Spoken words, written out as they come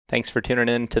Thanks for tuning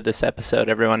in to this episode,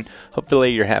 everyone.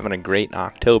 Hopefully you're having a great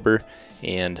October.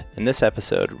 And in this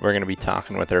episode, we're going to be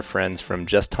talking with our friends from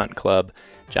Just Hunt Club,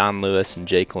 John Lewis and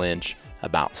Jake Lynch,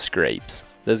 about scrapes.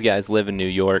 Those guys live in New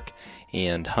York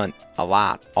and hunt a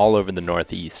lot all over the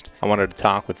Northeast. I wanted to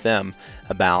talk with them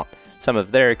about some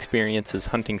of their experiences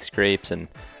hunting scrapes and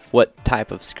what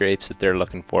type of scrapes that they're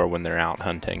looking for when they're out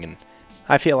hunting. And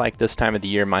I feel like this time of the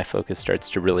year, my focus starts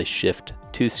to really shift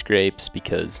to scrapes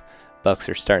because bucks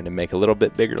are starting to make a little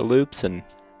bit bigger loops, and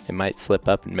they might slip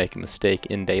up and make a mistake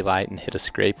in daylight and hit a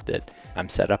scrape that I'm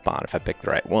set up on if I pick the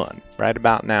right one. Right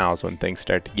about now is when things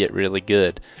start to get really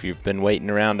good. If you've been waiting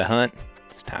around to hunt,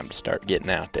 it's time to start getting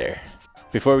out there.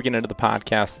 Before we get into the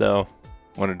podcast, though,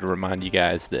 I wanted to remind you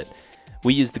guys that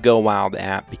we use the Go Wild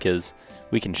app because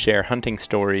we can share hunting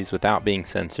stories without being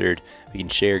censored. We can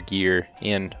share gear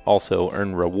and also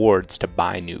earn rewards to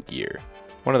buy new gear.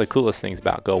 One of the coolest things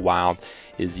about Go Wild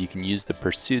is you can use the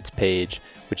Pursuits page,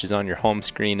 which is on your home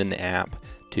screen in the app,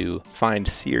 to find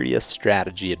serious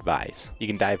strategy advice. You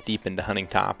can dive deep into hunting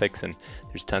topics, and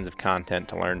there's tons of content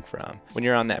to learn from. When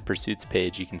you're on that Pursuits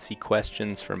page, you can see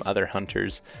questions from other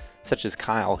hunters, such as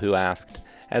Kyle, who asked,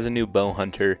 as a new bow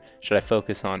hunter, should I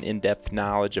focus on in-depth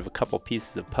knowledge of a couple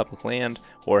pieces of public land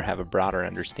or have a broader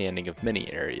understanding of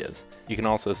many areas? You can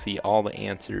also see all the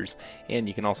answers, and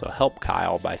you can also help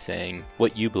Kyle by saying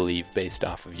what you believe based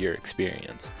off of your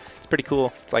experience. It's pretty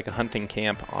cool. It's like a hunting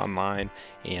camp online,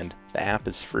 and the app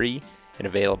is free and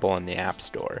available in the App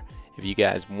Store. If you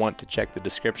guys want to check the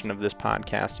description of this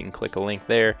podcast, you can click a link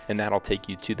there, and that'll take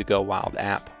you to the Go Wild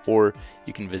app, or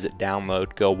you can visit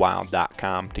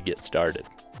downloadgowild.com to get started.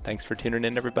 Thanks for tuning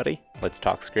in, everybody. Let's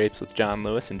talk scrapes with John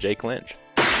Lewis and Jake Lynch.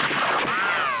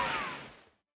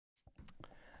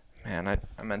 Man, I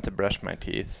meant to brush my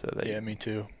teeth so that... Yeah, me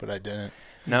too, but I didn't.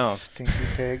 No. Stinky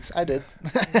pigs. I did.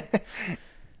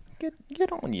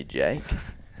 Get on you, Jake.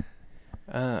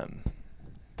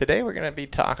 Today we're going to be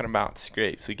talking about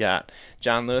scrapes. We got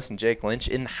John Lewis and Jake Lynch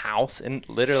in the house,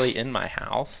 literally in my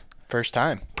house. First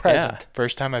time. Present. Yeah.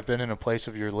 First time I've been in a place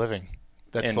of your living.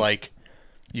 That's like,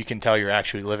 you can tell you're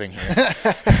actually living here.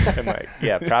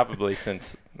 And probably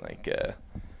since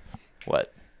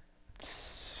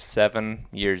 7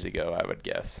 years ago, I would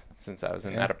guess, since I was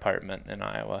in that apartment in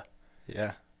Iowa.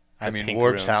 Yeah. I mean,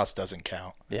 Warb's house doesn't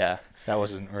count. Yeah. That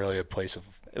wasn't really a place of...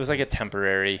 It was like a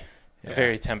temporary... Yeah.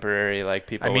 Very temporary, like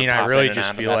people. I mean, I really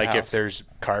just feel like if there's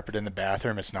carpet in the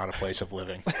bathroom, it's not a place of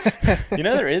living.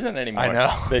 There isn't anymore. I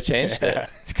know. They changed it.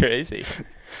 It's crazy.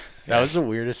 That was the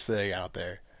weirdest thing out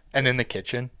there. And in the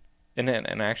kitchen. And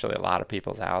actually, a lot of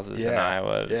people's houses in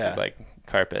Iowa is like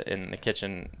carpet in the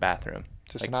kitchen bathroom.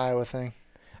 Just an Iowa thing.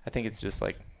 I think it's just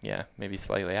like, maybe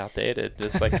slightly outdated.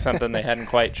 Just like something they hadn't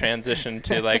quite transitioned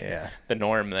to the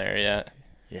norm there yet.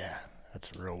 Yeah,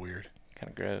 that's real weird.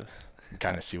 Kind of gross.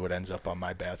 Kind of see what ends up on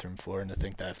my bathroom floor, and to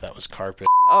think that if that was carpet.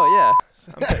 Oh yeah,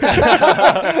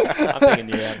 I'm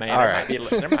thinking man. All right.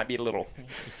 There might be little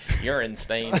urine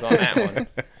stains on that one.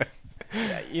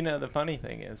 Yeah, the funny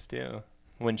thing is too,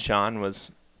 when Sean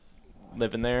was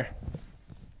living there,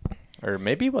 or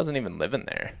maybe he wasn't even living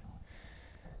there.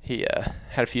 He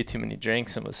had a few too many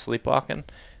drinks and was sleepwalking,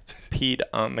 peed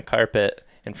on the carpet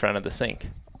in front of the sink.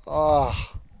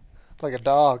 Oh, like a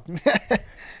dog.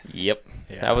 Yep.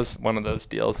 Yeah. That was one of those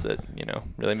deals that,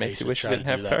 really makes you wish you didn't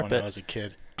have carpet. When I was a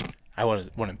kid. I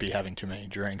wouldn't be having too many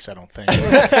drinks, I don't think.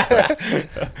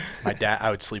 My dad, I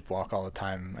would sleepwalk all the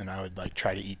time, and I would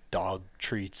try to eat dog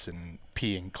treats and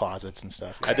pee in closets and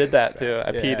stuff. I did that too.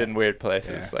 I peed in weird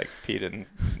places, I peed in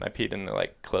the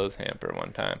clothes hamper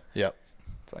one time. Yep.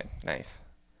 It's nice.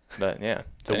 But yeah.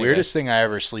 The weirdest thing I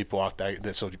ever sleepwalked,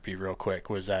 this will be real quick,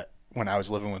 was that when I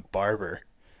was living with Barber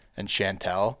and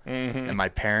Chantel, and my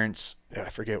parents, I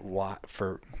forget what,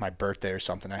 for my birthday or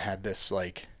something, I had this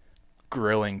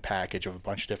grilling package of a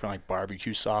bunch of different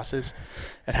barbecue sauces,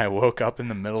 and I woke up in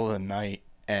the middle of the night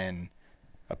and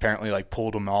apparently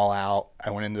pulled them all out. I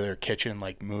went into their kitchen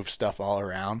and moved stuff all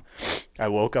around. I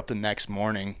woke up the next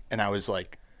morning and I was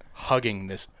hugging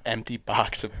this empty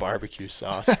box of barbecue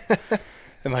sauce.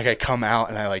 And I come out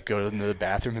and I go into the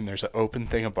bathroom and there's an open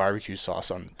thing of barbecue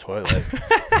sauce on the toilet.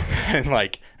 And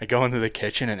I go into the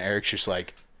kitchen and Eric's just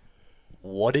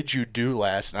what did you do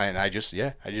last night? And I just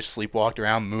sleepwalked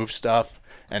around, moved stuff,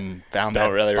 and found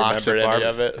that really box remember any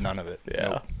of it. None of it. Yeah.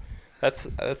 Nope.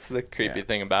 That's the creepy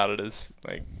thing about it is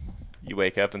you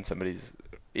wake up and somebody's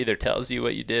either tells you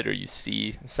what you did or you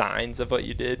see signs of what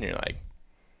you did and you're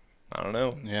I don't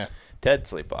know. Yeah. Ted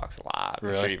sleepwalks a lot.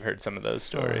 Really? I'm sure you've heard some of those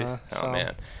stories. Oh,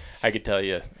 man. I could tell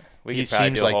you We He could probably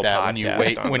seems do a like whole that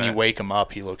podcast on when you that. wake him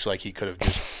up. He looks like he could have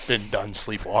just been done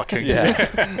sleepwalking.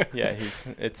 Yeah, yeah,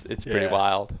 it's pretty Yeah.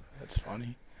 wild. That's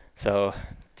funny. So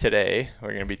today we're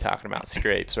going to be talking about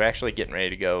scrapes. We're actually getting ready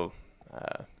to go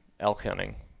elk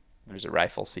hunting. There's a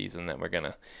rifle season that we're going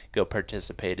to go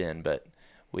participate in, but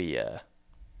we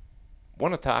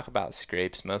want to talk about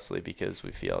scrapes mostly because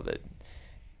we feel that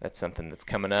that's something that's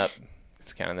coming up.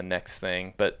 It's kind of the next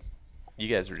thing. But you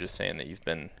guys were just saying that you've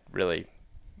been really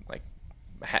like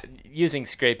using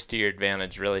scrapes to your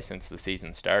advantage really since the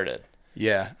season started.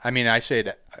 Yeah, I mean, I say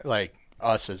that like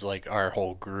us as like our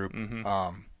whole group.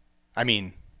 I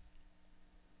mean,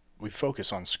 we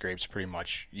focus on scrapes pretty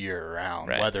much year round,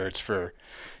 Right. whether it's for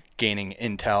gaining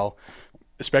intel,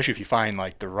 especially if you find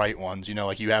like the right ones. You know,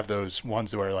 like you have those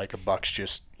ones where like a buck's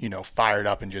just, you know, fired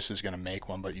up and just is going to make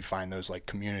one, but you find those like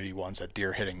community ones that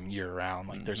deer hitting year round.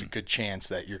 Like there's a good chance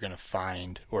that you're going to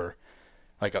find, or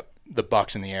like the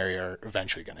bucks in the area are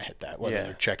eventually going to hit that, whether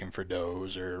they're checking for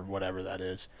does or whatever that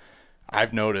is.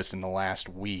 I've noticed in the last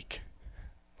week,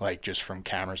 like just from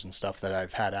cameras and stuff that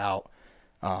I've had out,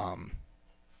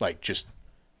 like just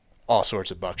all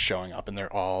sorts of bucks showing up, and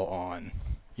they're all on,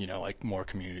 you know, like more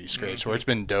community scrapes where it's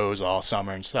been does all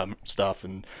summer and some stuff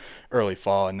and early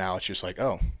fall, and now it's just like,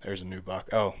 oh, there's a new buck.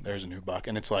 Oh, there's a new buck,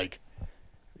 and it's like,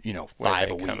 you know, Where 5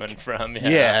 they a week. coming from?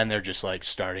 Yeah, and they're just like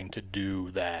starting to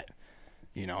do that,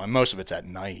 you know, and most of it's at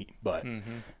night. But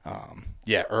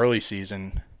yeah, early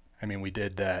season. I mean, we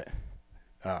did that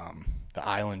the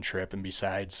island trip, and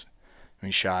besides,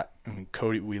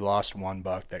 Cody. We lost one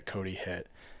buck that Cody hit.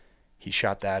 He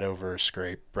shot that over a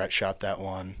scrape. Brett shot that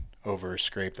one over a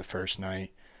scrape the first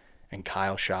night, and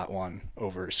Kyle shot one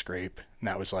over a scrape, and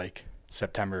that was like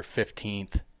September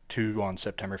 15th, 2 on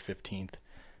September 15th,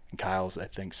 and Kyle's, I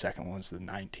think, second one was the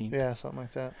 19th. Yeah, something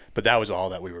like that. But that was all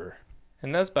that we were.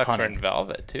 And those bucks were hunting. in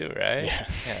velvet too, right? Yeah.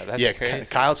 Yeah, that's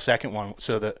crazy. Kyle's second one,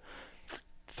 so the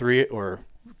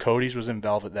Cody's was in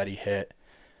velvet that he hit,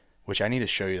 which I need to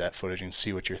show you that footage and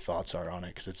see what your thoughts are on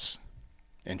it because it's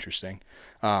interesting.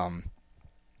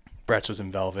 Brett's was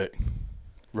in velvet,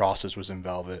 Ross's was in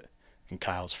velvet, and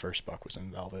Kyle's first buck was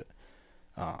in velvet.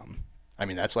 I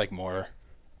mean, that's like more.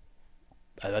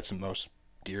 That's the most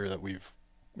deer that we've.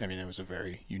 I mean, it was a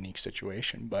very unique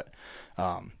situation, but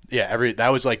yeah, that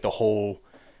was like the whole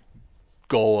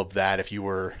goal of that. If you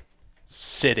were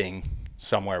sitting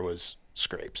somewhere, was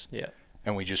scrapes. Yeah.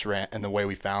 And we just ran, and the way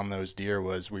we found those deer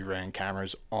was we ran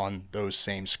cameras on those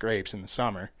same scrapes in the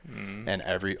summer, and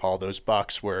all those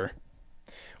bucks were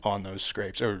on those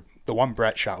scrapes. Or the one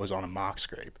Brett shot was on a mock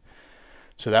scrape,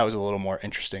 so that was a little more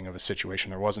interesting of a situation.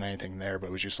 There wasn't anything there, but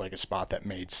it was just like a spot that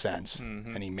made sense,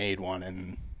 and he made one,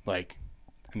 and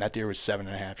that deer was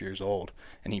 7.5 years old,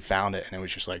 and he found it, and it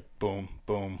was just like boom,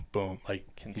 boom, boom, like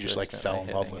he just like fell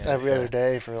in love with it. Every other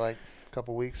day for like a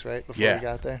couple weeks, right, before we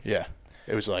got there. Yeah,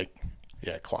 it was like.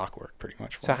 Yeah, clockwork pretty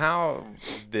much. So how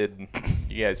did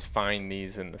you guys find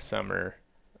these in the summer,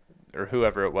 or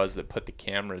whoever it was that put the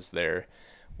cameras there?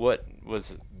 What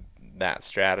was that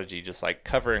strategy? Just like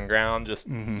covering ground, just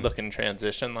looking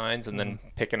transition lines, and then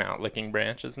picking out licking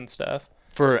branches and stuff?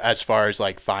 For as far as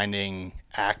like finding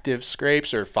active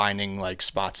scrapes or finding like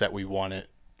spots that we wanted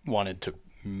to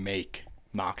make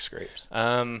mock scrapes?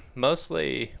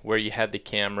 Mostly where you had the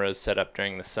cameras set up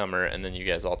during the summer, and then you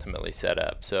guys ultimately set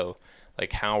up. So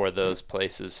like, how were those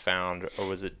places found, or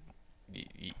was it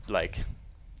like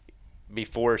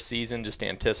before season, just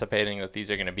anticipating that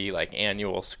these are going to be like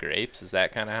annual scrapes? Is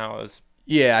that kind of how it was?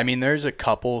 Yeah, I mean, there's a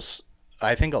couple.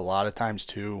 I think a lot of times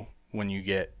too, when you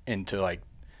get into like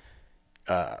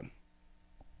a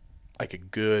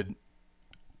good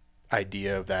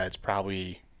idea of that, it's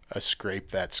probably a scrape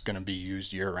that's going to be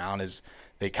used year round. Is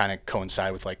they kind of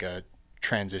coincide with like a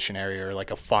transition area or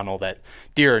like a funnel that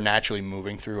deer are naturally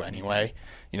moving through anyway.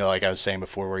 You know, like I was saying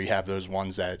before, where you have those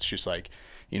ones that it's just like,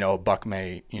 you know, a buck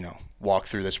may, you know, walk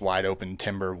through this wide open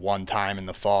timber one time in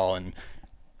the fall and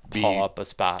be Pull up a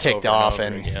spot ticked over off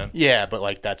and over again. yeah, but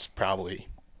like that's probably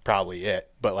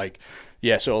it. But like,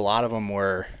 yeah, so a lot of them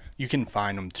were, you can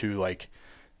find them too, like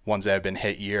ones that have been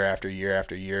hit year after year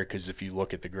after year, because if you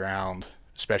look at the ground,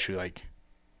 especially like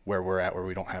where we're at, where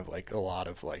we don't have like a lot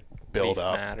of like build Leaf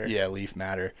up matter. Yeah, leaf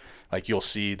matter, like you'll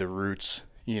see the roots,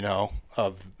 you know,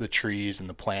 of the trees and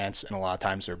the plants, and a lot of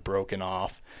times they're broken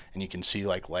off, and you can see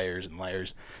like layers and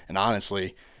layers. And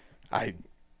honestly,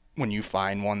 when you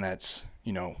find one that's,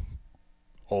 you know,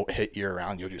 hit year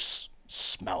round, you'll just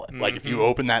smell it. Like if you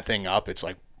open that thing up, it's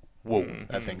like, whoa,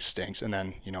 that thing stinks. And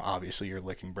then, you know, obviously you're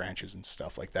licking branches and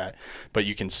stuff like that, but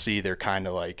you can see they're kind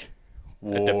of like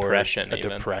A depression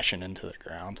into the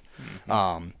ground.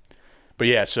 But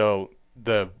yeah, so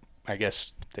I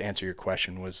guess to answer your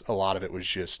question, was a lot of it was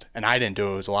just, and I didn't do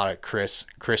it. It was a lot of Chris.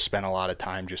 Chris spent a lot of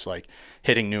time just like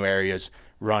hitting new areas,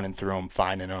 running through them,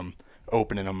 finding them,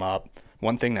 opening them up.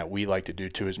 One thing that we like to do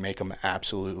too is make them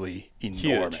absolutely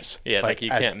enormous. Huge. Yeah, like you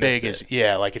can't miss it.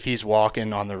 Yeah, like if he's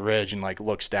walking on the ridge and like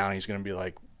looks down, he's gonna be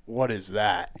like, "What is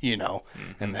that?" You know,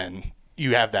 and then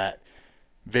you have that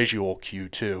visual cue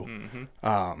too.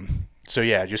 So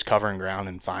yeah, just covering ground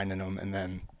and finding them, and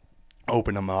then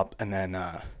open them up, and then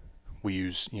we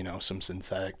use some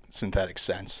synthetic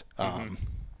scents.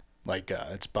 Like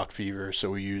it's buck fever,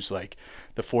 so we use like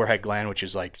the forehead gland, which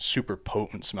is like super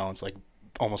potent smell. It's like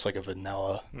almost like a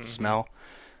vanilla smell.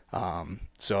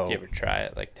 So do you ever try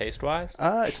it, like taste wise?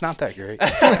 It's not that great.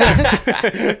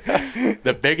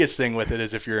 The biggest thing with it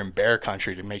is if you're in bear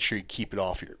country, to make sure you keep it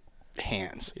off your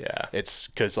hands. Yeah, it's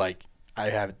because like I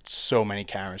have so many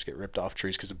cameras get ripped off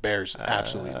trees because the bears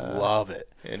absolutely love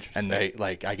it. Interesting. And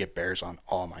I get bears on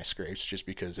all my scrapes just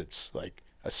because it's like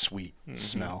a sweet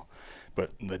smell,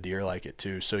 but the deer like it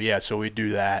too. So yeah, so we do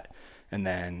that, and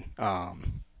then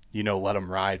let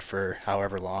them ride for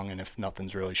however long, and if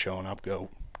nothing's really showing up, go.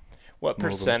 What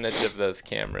percentage of those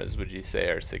cameras would you say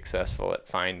are successful at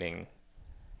finding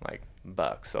like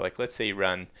bucks? So like let's say you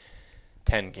run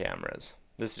 10 cameras.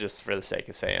 This is just for the sake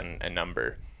of saying a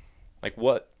number. Like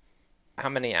how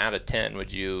many out of 10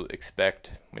 would you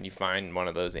expect when you find one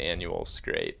of those annual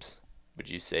scrapes? Would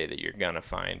you say that you're going to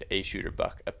find a shooter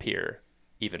buck appear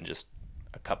even just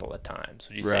a couple of times?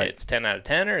 Would you say it's 10 out of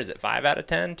 10, or is it 5 out of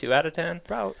 10, 2 out of 10?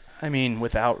 Probably. I mean,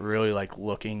 without really like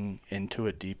looking into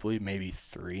it deeply, maybe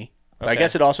 3. Okay. I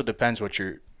guess it also depends what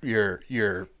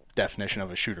your definition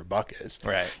of a shooter buck is.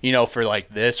 Right. For like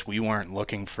this, we weren't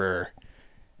looking for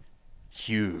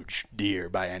huge deer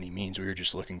by any means. We were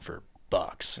just looking for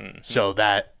bucks. So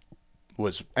that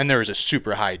was, and there was a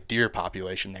super high deer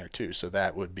population there too. So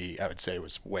that would be, I would say,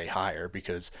 was way higher,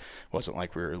 because it wasn't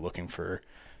like we were looking for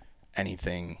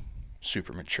anything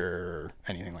super mature or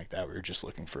anything like that. We were just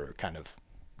looking for kind of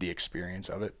the experience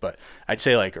of it. But I'd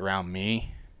say like around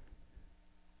me,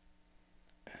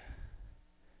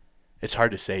 it's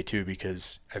hard to say too,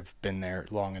 because I've been there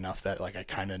long enough that like I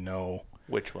kind of know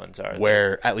which ones are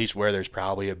at least where there's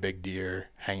probably a big deer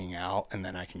hanging out, and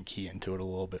then I can key into it a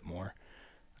little bit more.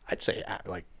 I'd say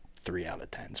like 3 out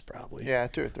of 10's probably. Yeah,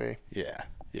 2 or 3. Yeah.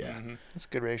 That's a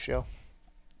good ratio.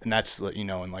 And that's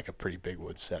in like a pretty big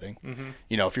woods setting.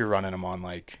 If you're running them on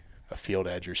like a field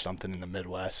edge or something in the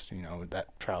Midwest,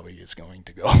 that probably is going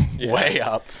to go way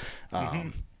up.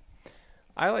 I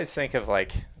always think of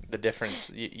like the difference,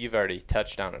 you've already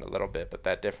touched on it a little bit, but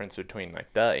that difference between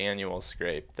like the annual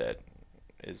scrape that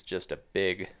is just a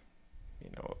big,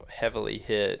 heavily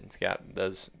hit, it's got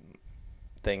those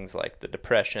things like the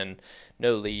depression,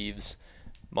 no leaves,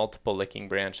 multiple licking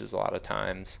branches a lot of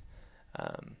times,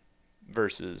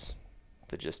 versus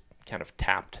the just kind of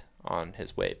tapped on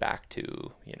his way back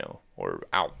to, or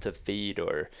out to feed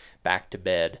or back to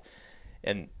bed.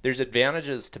 And there's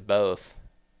advantages to both,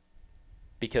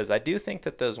 because I do think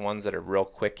that those ones that are real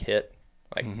quick hit,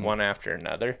 like one after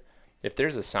another, if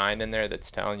there's a sign in there that's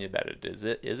telling you that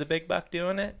it is a big buck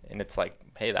doing it, and it's like,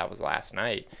 hey, that was last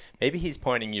night, maybe he's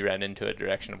pointing you right into a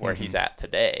direction of where he's at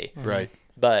today. Right.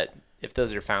 But if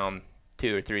those are found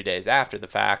 2 or 3 days after the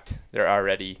fact, they're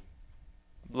already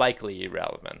likely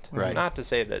irrelevant. Right. Not to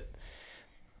say that,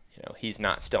 he's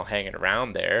not still hanging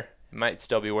around there. It might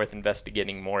still be worth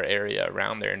investigating more area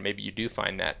around there, and maybe you do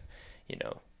find that,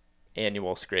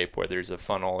 annual scrape where there's a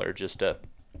funnel or just a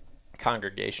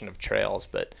congregation of trails.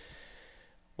 But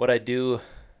what I do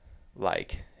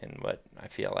like, and what I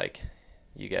feel like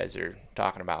you guys are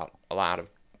talking about a lot of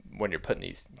when you're putting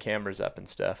these cameras up and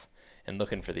stuff and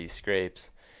looking for these scrapes,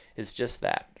 is just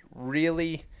that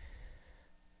really,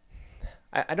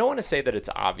 I don't want to say that it's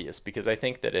obvious, because I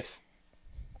think that if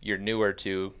you're newer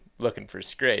to looking for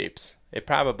scrapes, it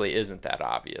probably isn't that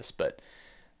obvious. But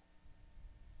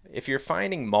if you're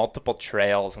finding multiple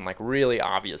trails, and like really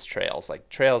obvious trails, like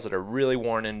trails that are really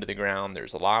worn into the ground,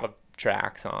 there's a lot of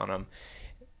tracks on them,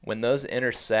 when those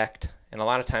intersect, and a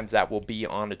lot of times that will be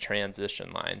on a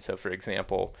transition line. So for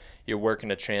example, you're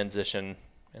working a transition,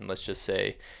 and let's just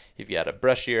say you've got a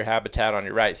brushier habitat on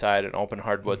your right side and open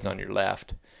hardwoods on your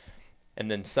left. And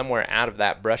then somewhere out of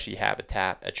that brushy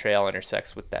habitat, a trail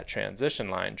intersects with that transition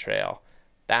line trail.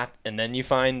 And then you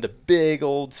find the big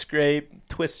old scrape,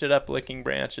 twisted up licking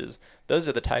branches. Those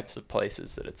are the types of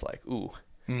places that it's like, ooh.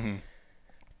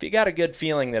 If you got a good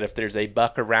feeling that if there's a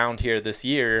buck around here this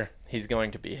year, he's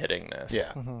going to be hitting this.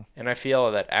 Yeah. And I feel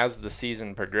that as the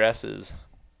season progresses,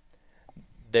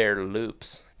 their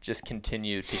loops just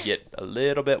continue to get a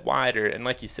little bit wider. And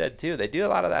like you said, too, they do a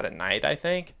lot of that at night, I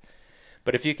think.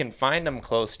 But if you can find them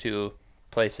close to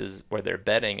places where they're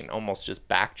bedding and almost just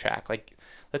backtrack, like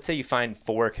let's say you find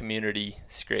 4 community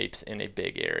scrapes in a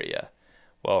big area.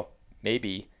 Well,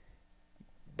 maybe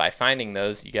by finding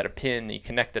those, you got a pin, you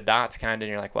connect the dots kind of,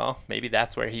 and you're like, well, maybe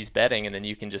that's where he's bedding, and then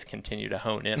you can just continue to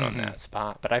hone in on that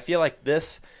spot. But I feel like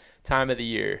this time of the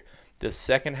year, this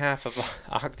second half of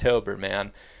October,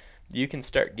 man, you can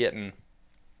start getting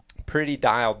pretty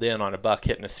dialed in on a buck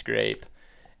hitting a scrape.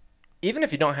 Even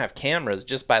if you don't have cameras,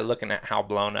 just by looking at how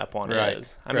blown up one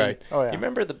is. I mean, you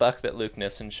remember the buck that Luke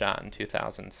Nissen shot in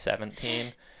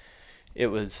 2017? It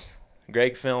was,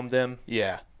 Greg filmed him.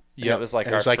 Yeah. Yeah, it was like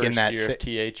our first year of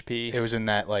THP. It was in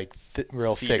that like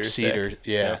real thick cedar.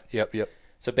 Yeah. Yep.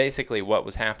 So basically what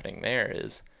was happening there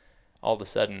is all of a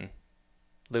sudden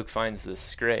Luke finds this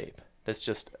scrape that's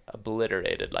just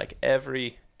obliterated. Like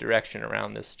every direction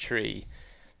around this tree,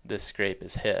 this scrape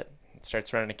is hit.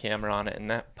 Starts running a camera on it, and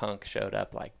that punk showed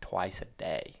up like twice a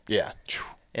day. Yeah.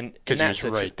 And because he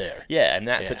was right there. Yeah, in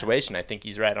that situation, I think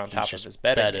he's right on top of his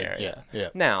bedding area. Yeah.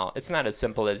 Now, it's not as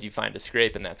simple as you find a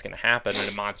scrape and that's going to happen and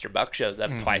a monster buck shows up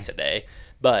twice a day.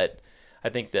 But I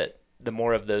think that the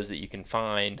more of those that you can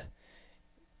find,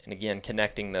 and again,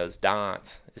 connecting those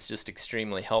dots is just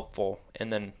extremely helpful.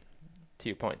 And then to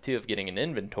your point, too, of getting an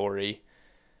inventory,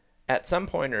 at some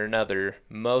point or another,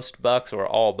 most bucks or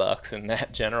all bucks in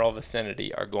that general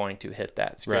vicinity are going to hit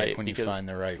that scrape. Right, when you find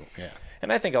the right one, yeah.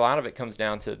 And I think a lot of it comes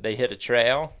down to they hit a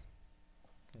trail.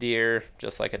 Deer,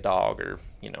 just like a dog or,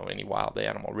 any wild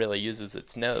animal, really uses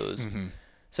its nose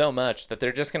so much that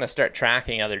they're just going to start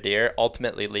tracking other deer,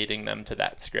 ultimately leading them to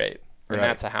that scrape. And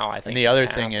that's how I think. And the other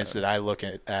thing is that I look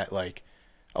at like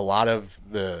a lot of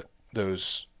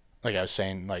those, like I was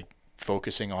saying, like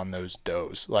focusing on those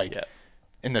does. Like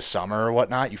in the summer or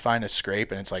whatnot, you find a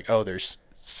scrape and it's like, oh, there's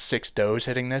 6 does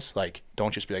hitting this. Like,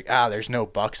 don't just be like, there's no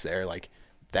bucks there. Like,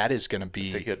 that is going to be,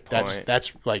 that's a good point.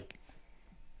 That's like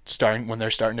when they're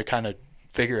starting to kind of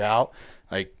figure out,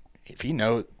 like, if he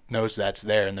knows that's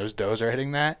there and those does are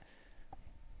hitting that,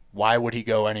 why would he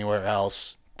go anywhere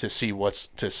else to see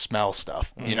to smell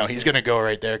stuff? He's going to go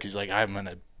right there because he's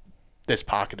like, this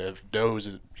pocket of does,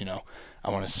 I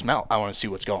want to see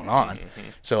what's going on.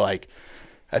 So, like,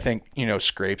 I think,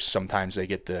 scrapes, sometimes they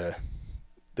get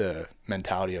the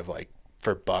mentality of, like,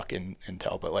 for buck and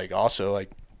tell, but, like, also,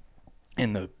 like,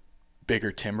 in the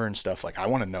bigger timber and stuff, like, I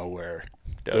want to know where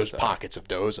those pockets of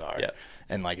does are. Yeah.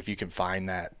 And, like, if you can find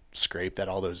that scrape that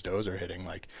all those does are hitting,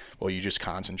 like, well, you just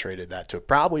concentrated that to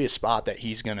probably a spot that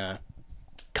he's going to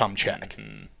come check,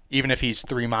 even if he's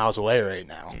 3 miles away right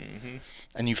now.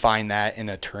 And you find that in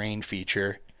a terrain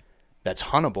feature that's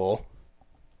huntable,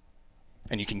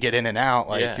 and you can get in and out,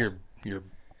 like, you're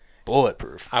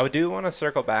bulletproof. I do want to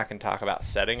circle back and talk about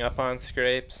setting up on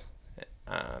scrapes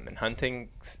and hunting,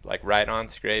 like, right on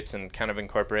scrapes, and kind of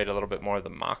incorporate a little bit more of the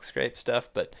mock scrape stuff.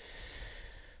 But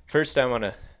first I want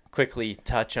to quickly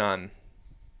touch on,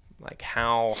 like,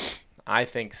 how I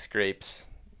think scrapes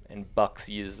and bucks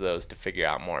use those to figure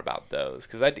out more about those.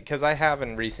 Because I have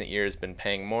in recent years been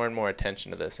paying more and more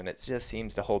attention to this, and it just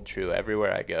seems to hold true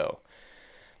everywhere I go.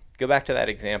 Go back to that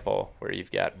example where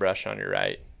you've got brush on your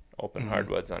right, open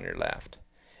hardwoods on your left.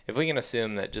 If we can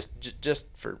assume that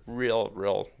just for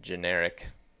real generic,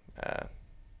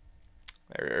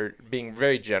 or being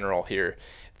very general here,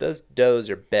 if those does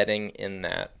are bedding in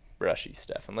that brushy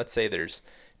stuff, and let's say there's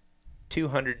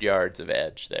 200 yards of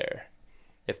edge there,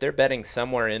 if they're bedding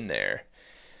somewhere in there,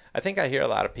 I think I hear a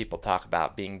lot of people talk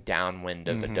about being downwind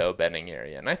of the doe bedding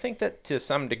area. And I think that to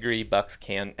some degree bucks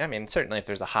can, certainly if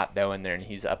there's a hot doe in there and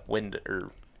he's upwind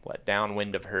or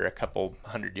downwind of her a couple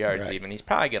 100 yards even, he's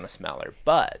probably going to smell her.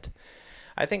 But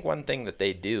I think one thing that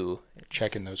they do,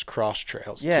 checking those cross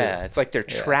trails too. It's like they're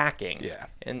tracking. Yeah.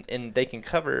 And they can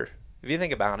cover, if you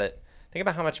think about it, think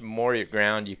about how much more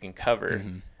ground you can cover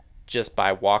just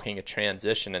by walking a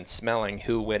transition and smelling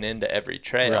who went into every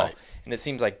trail. Right. And it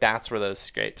seems like that's where those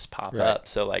scrapes pop up.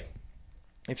 So, like,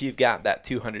 if you've got that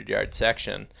 200-yard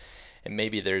section and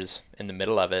maybe there's, in the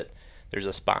middle of it, there's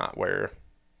a spot where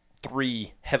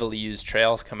 3 heavily used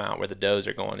trails come out where the does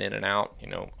are going in and out,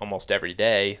 almost every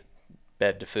day,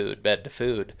 bed to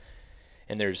food,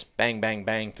 and there's bang, bang,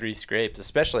 bang, 3 scrapes,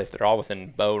 especially if they're all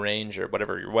within bow range or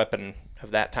whatever your weapon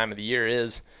of that time of the year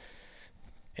is,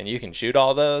 and you can shoot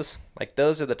all those. Like,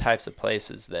 those are the types of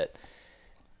places that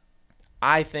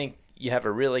I think you have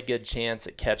a really good chance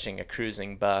at catching a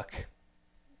cruising buck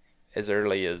as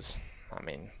early as,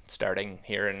 starting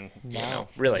here in,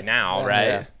 really now,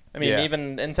 right? Yeah.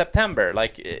 Even in September,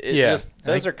 like,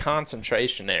 those are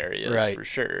concentration areas for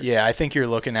sure. Yeah, I think you're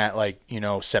looking at, like,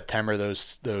 September,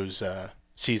 those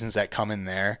seasons that come in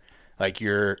there, like,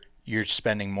 you're you're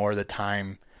spending more of the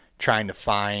time trying to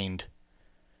find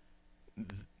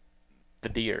the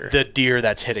deer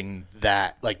that's hitting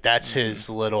that. Like, that's his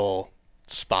little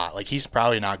spot. Like, he's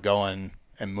probably not going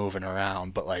and moving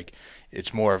around, but like,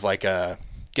 it's more of like a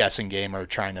guessing game, or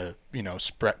trying to,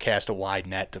 cast a wide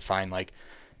net to find like,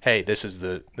 hey, this is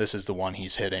the one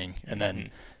he's hitting, and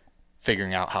then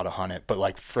figuring out how to hunt it. But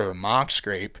like for a mock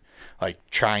scrape, like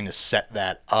trying to set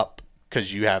that up,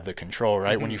 because you have the control,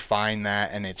 right? When you find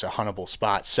that and it's a huntable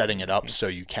spot, setting it up so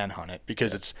you can hunt it,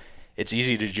 because it's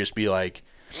easy to just be like,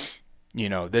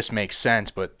 this makes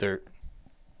sense, but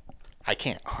I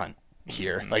can't hunt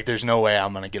here. Like, there's no way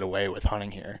I'm going to get away with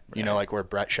hunting here. Right. Like where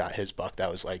Brett shot his buck, that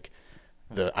was like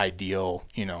the ideal,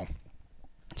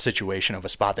 situation of a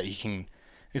spot that he can.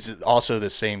 It's also the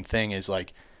same thing as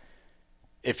like,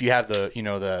 if you have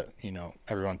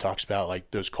everyone talks about like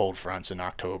those cold fronts in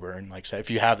October, and like, so if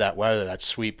you have that weather, that's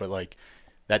sweet, but like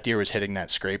that deer was hitting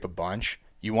that scrape a bunch.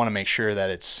 You want to make sure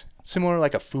that it's similar to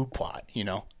like a food plot,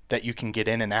 that you can get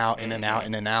in and out, in and out,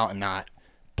 in and out, and not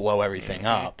blow everything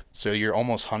up. So you're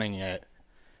almost hunting it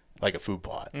like a food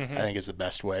plot. I think is the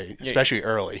best way, especially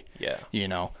early. Yeah.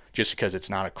 Just because it's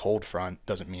not a cold front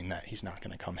doesn't mean that he's not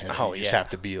going to come hit it. You just have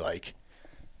to be like,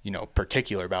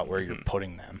 particular about where you're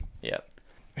putting them. Yeah.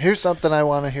 Here's something I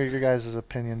want to hear your guys'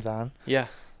 opinions on. Yeah.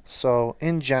 So,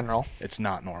 in general, it's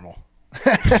not normal.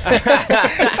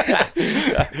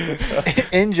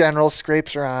 In general,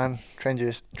 scrapes are on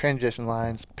transition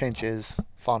lines, pinches,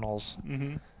 funnels.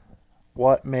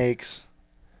 What makes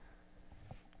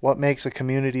a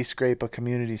community scrape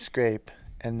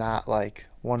and not like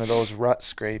one of those rut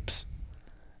scrapes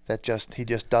that he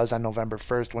just does on November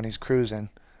 1st when he's cruising?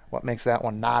 What makes that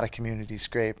one not a community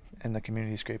scrape, and the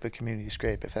community scrape a community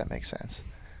scrape, if that makes sense?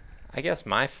 I guess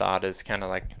my thought is kind of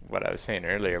like what I was saying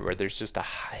earlier, where there's just a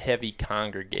heavy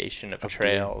congregation of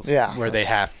trails. Yeah. Where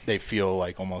they feel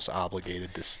like almost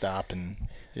obligated to stop and,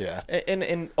 yeah.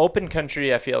 In open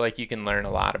country, I feel like you can learn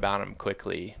a lot about them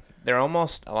quickly. They're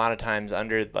almost a lot of times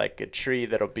under like a tree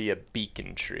that'll be a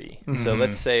beacon tree. So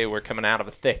let's say we're coming out of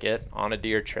a thicket on a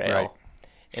deer trail. Right.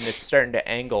 And it's starting to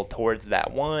angle towards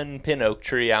that one pin oak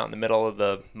tree out in the middle of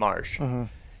the marsh.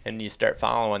 And you start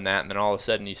following that, and then all of a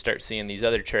sudden you start seeing these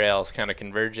other trails kind of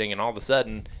converging, and all of a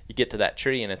sudden you get to that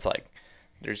tree, and it's like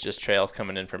there's just trails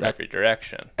coming in from every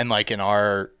direction. And like in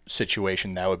our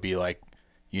situation, that would be like,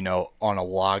 on a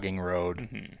logging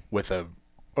road with a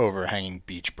overhanging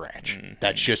beech branch.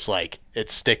 That's just like,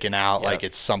 it's sticking out. Like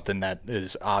it's something that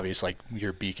is obvious, like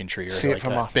your beacon tree, or see like it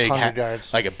from a big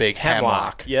yards. like a big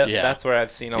hemlock. Yeah, that's where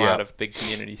I've seen a lot of big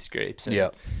community scrapes.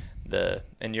 And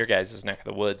and your guys' neck of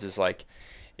the woods is like,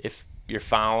 if you're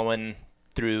following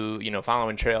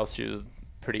trails through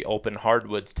pretty open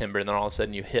hardwoods timber, and then all of a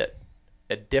sudden you hit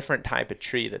a different type of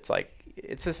tree that's like,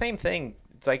 it's the same thing.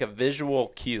 It's like a visual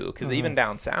cue, because even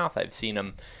down south I've seen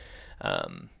them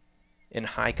in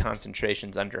high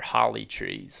concentrations under holly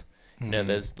trees.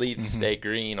 Those leaves stay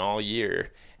green all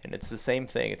year, and it's the same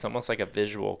thing. It's almost like a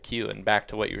visual cue. And back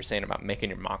to what you were saying about making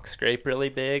your mock scrape really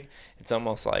big, it's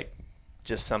almost like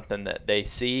just something that they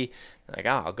see, like,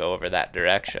 I'll go over that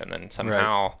direction. And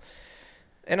somehow,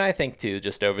 and I think too,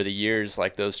 just over the years,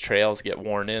 like those trails get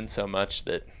worn in so much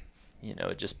that,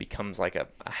 it just becomes like a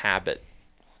habit.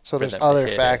 So there's other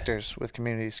factors with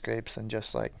community scrapes than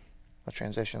just like a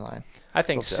transition line. I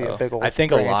think so. See a big old I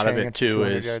think a lot of hanging it too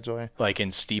 200 is yards away. like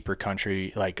in steeper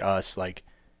country like us, like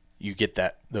you get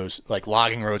those like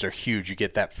logging roads are huge. You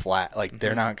get that flat, like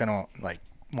they're not gonna like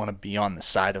want to be on the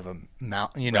side of a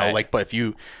mountain, like, but if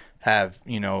you have,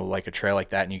 like a trail like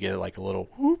that, and you get like a little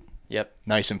whoop,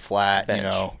 nice and flat,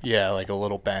 bench. Like a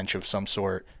little bench of some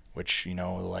sort, which,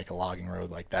 like a logging road,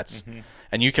 like that's,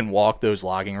 and you can walk those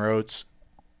logging roads,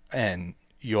 and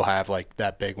you'll have like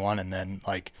that big one, and then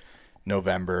like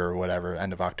November or whatever,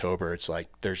 end of October, it's like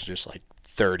there's just like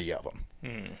 30 of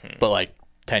them, but like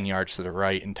 10 yards to the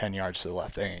right and 10 yards to the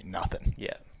left, there ain't nothing.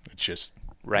 It's just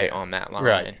right on that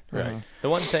line. Right. The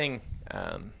one thing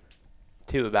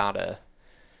too about a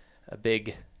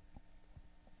big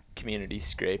community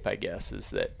scrape, I guess,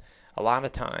 is that a lot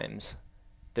of times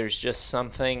there's just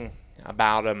something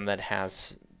about them that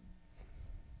has,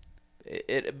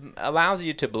 it allows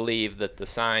you to believe that the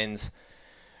signs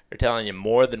are telling you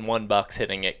more than one buck's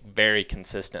hitting it very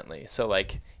consistently. So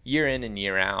like year in and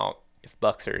year out, if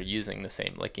bucks are using the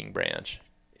same licking branch,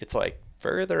 it's like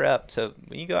further up. So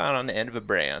when you go out on the end of a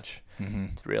branch,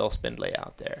 it's real spindly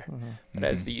out there. But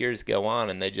as the years go on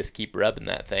and they just keep rubbing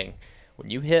that thing, when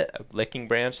you hit a licking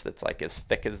branch that's like as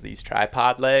thick as these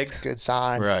tripod legs, good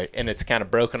sign. Right. And it's kind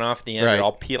of broken off the end, they're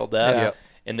all peeled up.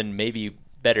 And then maybe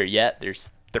better yet,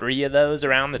 there's 3 of those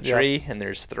around the tree, and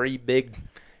there's 3 big,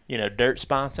 dirt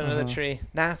spots under the tree.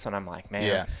 That's when I'm like, man,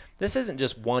 Yeah. this isn't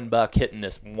just one buck hitting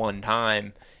this one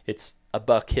time. It's a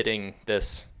buck hitting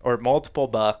this, or multiple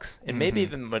bucks, and maybe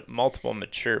even multiple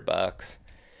mature bucks.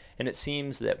 And it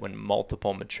seems that when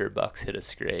multiple mature bucks hit a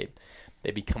scrape,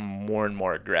 they become more and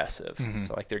more aggressive.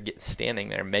 So like they're standing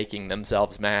there making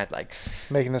themselves mad, like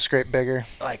Making the scrape bigger.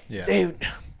 like, Yeah. dude,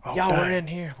 Oh, y'all were dang. in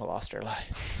here. We lost our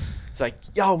life. It's like,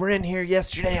 y'all were in here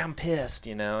yesterday. I'm pissed,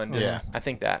 and just, Yeah. I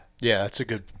think that Yeah, that's a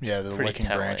good. Yeah, the Pretty licking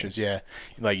telling. branches. Yeah,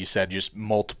 like you said, just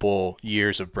multiple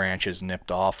years of branches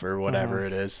nipped off or whatever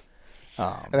it is.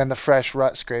 And then the fresh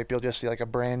rut scrape, you'll just see like a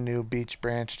brand new beech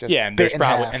branch just Yeah, and bit in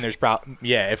half. there's probably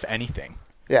if anything,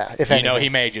 Yeah, if anything. he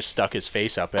may have just stuck his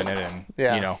face up in it, and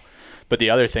Yeah. But the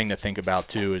other thing to think about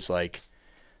too is like,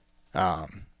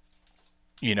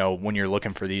 when you're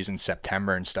looking for these in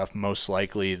September and stuff, most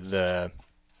likely the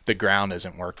ground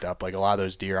isn't worked up. Like a lot of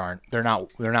those deer they're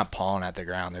not pawing at the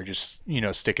ground. They're just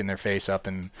sticking their face up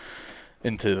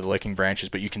into the licking branches.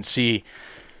 But you can see,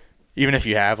 even if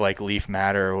you have like leaf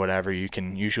matter or whatever, you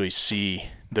can usually see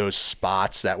those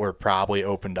spots that were probably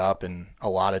opened up and a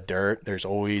lot of dirt. There's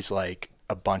always like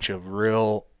a bunch of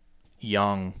real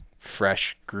young,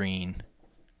 fresh green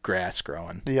grass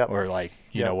growing. Yep. Or like,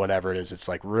 whatever it is. It's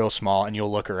like real small, and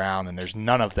you'll look around and there's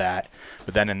none of that.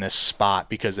 But then in this spot,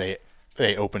 because they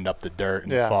opened up the dirt in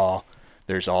the fall,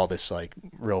 there's all this like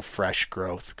real fresh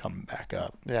growth coming back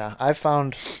up. Yeah, I've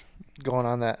found going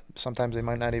on that sometimes they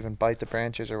might not even bite the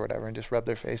branches or whatever and just rub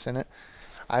their face in it.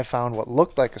 I found what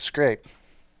looked like a scrape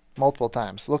multiple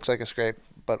times. Looks like a scrape,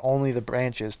 but only the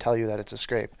branches tell you that it's a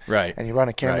scrape. Right. And you run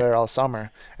a camera Right. there all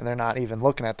summer, and they're not even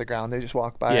looking at the ground. They just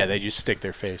walk by. Yeah, it. they just stick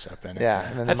their face up in it. Yeah,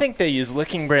 and then I think they use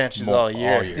licking branches all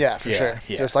year. Yeah, for sure.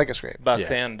 Yeah. Just like a scrape.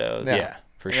 Bucks Yeah. and does. Yeah,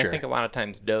 for And sure. I think a lot of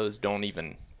times does don't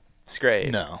even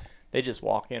scrape. No, They just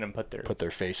walk in and put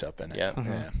their face up in it. Yeah.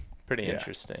 Yeah. Pretty Yeah.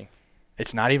 interesting.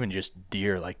 It's not even just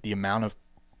deer. Like the amount of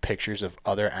pictures of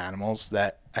other animals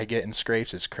that I get in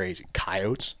scrapes is crazy.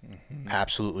 Coyotes,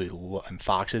 absolutely, and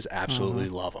foxes, absolutely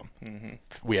love them.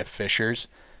 We have fishers.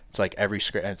 It's like every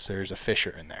scrape, there's a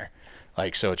fisher in there.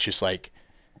 Like, so it's just like,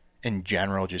 in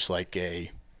general, just like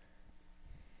a,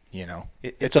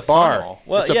 it's a bar. funnel.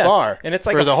 Well, it's a yeah, bar, and it's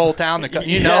like for a the whole town. Like it's a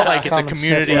Come and sniff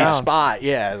community around. spot.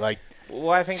 Yeah, like,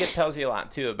 Well, I think it tells you a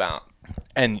lot too about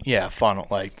and yeah, funnel,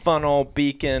 like, funnel,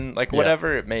 beacon, like Yeah.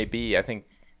 whatever it may be. I think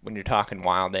when you're talking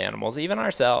wild animals, even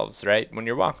ourselves, right? When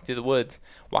you're walking through the woods,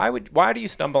 why do you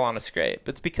stumble on a scrape?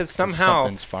 It's because somehow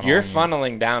something's funneling you're you.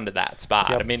 funneling down to that spot.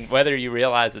 Yep. I mean, whether you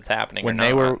realize it's happening when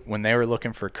or not. they were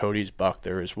looking for Cody's buck,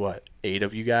 there was 8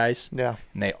 of you guys. Yeah.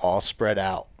 And they all spread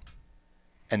out,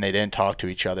 and they didn't talk to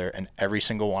each other, and every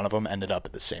single one of them ended up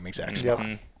at the same exact Yep. spot.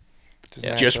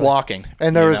 Yeah. Just naturally. walking.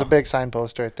 And there you was know? a big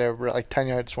signpost right there, like 10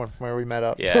 yards from where we met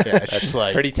up. Yeah, Yeah, it's that's just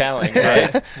like pretty telling,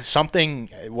 right? something,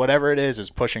 whatever it is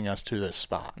pushing us to this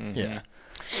spot. Yeah.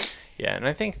 Yeah, and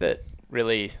I think that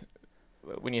really,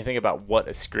 when you think about what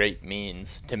a scrape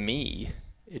means, to me,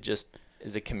 it just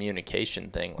is a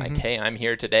communication thing. Like, hey, I'm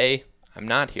here today. I'm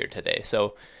not here today.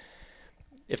 So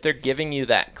if they're giving you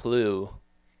that clue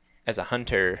as a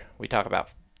hunter, we talk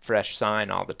about fresh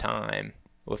sign all the time.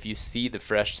 Well, if you see the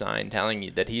fresh sign telling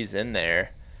you that he's in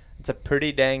there, it's a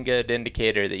pretty dang good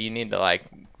indicator that you need to like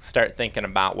start thinking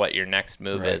about what your next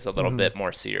move Right. is a little bit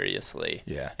more seriously.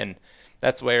 Yeah. And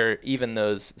that's where even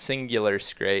those singular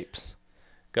scrapes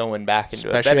going back into a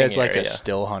Especially bedding as like area. a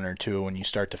still hunter too, when you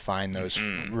start to find those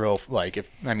real, like,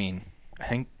 I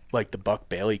think like the buck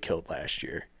Bailey killed last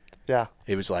year. Yeah.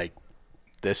 It was like,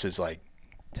 this is like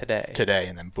today.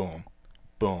 and then boom,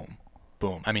 boom,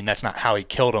 boom. I mean, that's not how he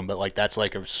killed him, but like that's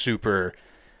like a super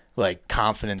like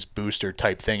confidence booster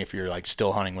type thing if you're like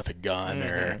still hunting with a gun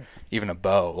or even a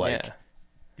bow. Like Yeah.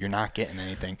 you're not getting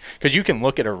anything, because you can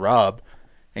look at a rub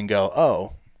and go,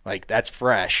 oh, like that's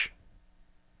fresh,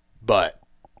 but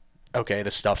okay,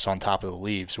 the stuff's on top of the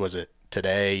leaves. Was it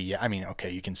today? Yeah, I mean, okay,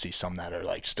 you can see some that are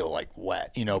like still like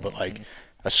wet, but like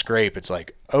a scrape, it's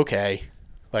like, okay,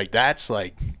 like that's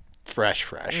like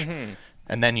fresh.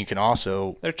 And then you can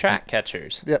also, They're track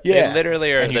catchers. Yep. They yeah,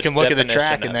 literally are. and you the can look at the definition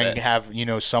track and of then it.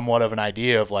 have somewhat of an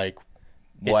idea of like,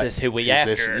 what this who we is after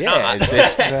this? or Yeah, not? is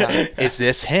this is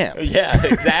this him? Yeah,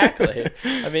 exactly.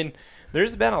 I mean,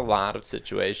 there's been a lot of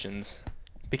situations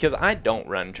because I don't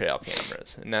run trail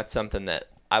cameras, and that's something that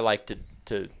I like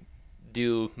to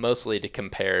do mostly to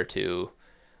compare to.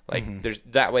 Like, there's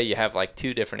that way you have like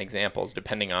two different examples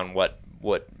depending on what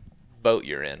boat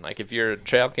you're in. Like, if you're a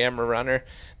trail camera runner,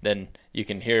 then you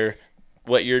can hear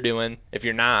what you're doing. If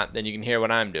you're not, then you can hear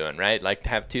what I'm doing, right? Like, to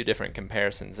have two different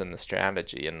comparisons in the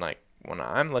strategy. And like when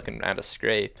I'm looking at a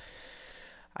scrape,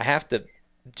 I have to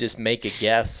just make a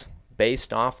guess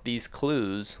based off these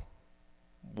clues,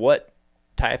 what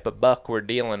type of buck we're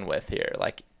dealing with here.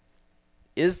 Like,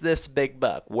 is this big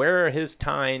buck? Where are his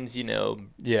tines,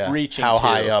 reaching how to?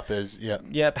 high up is,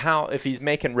 Yep, if he's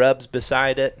making rubs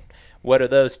beside it, what are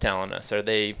those telling us? Are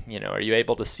they, are you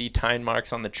able to see tine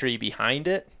marks on the tree behind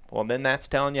it? Well, then that's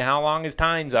telling you how long his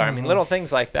tines are. I mean, little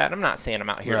things like that. I'm not saying I'm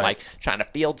out here like trying to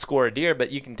field score a deer,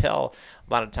 but you can tell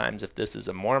a lot of times if this is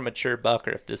a more mature buck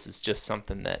or if this is just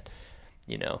something that,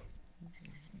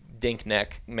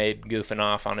 Dinkneck made goofing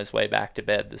off on his way back to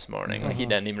bed this morning. Like, he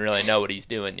doesn't even really know what he's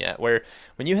doing yet. Where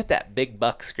when you hit that big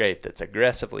buck scrape that's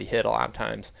aggressively hit, a lot of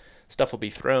times stuff will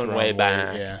be thrown way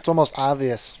back. Yeah. It's almost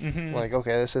obvious. Like,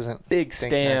 okay, this isn't big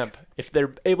stamp. If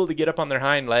they're able to get up on their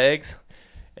hind legs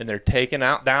and they're taking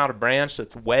out down a branch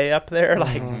that's way up there,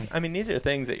 like, I mean, these are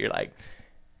things that you're like,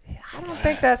 I don't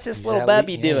think that's just little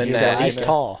Bubby doing he's that. He's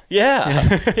tall.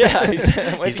 Yeah. Yeah.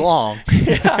 He's long.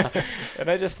 Yeah. And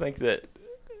I just think that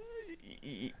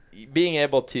being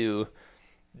able to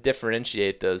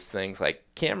differentiate those things, like,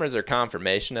 cameras are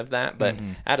confirmation of that, but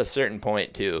at a certain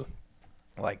point too,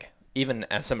 like, even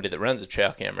as somebody that runs a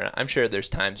trail camera, I'm sure there's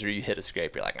times where you hit a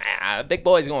scrape, you're like, big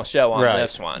boy's going to show on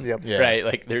this one. Yep. Yeah. Right?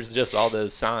 Like, there's just all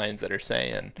those signs that are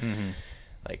saying,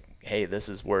 like, hey, this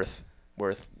is worth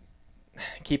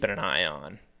keeping an eye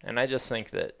on. And I just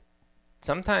think that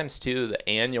sometimes, too, the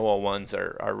annual ones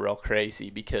are real crazy,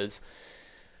 because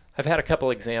I've had a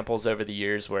couple examples over the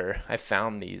years where I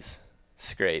found these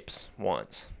scrapes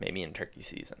once, maybe in turkey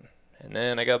season. And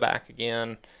then I go back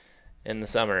again in the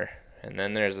summer, and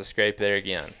then there's a scrape there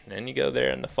again. And then you go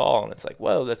there in the fall, and it's like,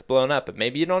 whoa, that's blown up. But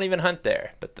maybe you don't even hunt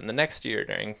there. But then the next year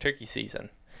during turkey season,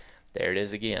 there it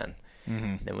is again.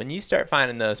 And when you start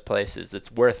finding those places, it's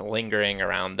worth lingering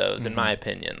around those, in my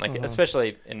opinion. Like,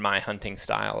 especially in my hunting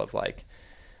style of, like,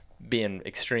 being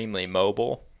extremely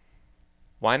mobile.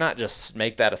 Why not just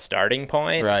make that a starting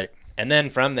point? Right. And then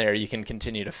from there, you can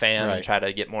continue to fan and try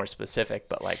to get more specific.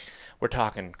 But, like, we're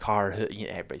talking car hood.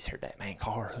 Everybody's heard that, man,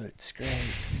 car hood's great.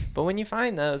 But when you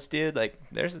find those, dude, like,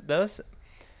 there's those.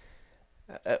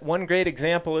 One great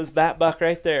example is that buck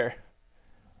right there.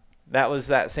 That was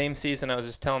that same season I was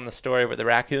just telling the story where the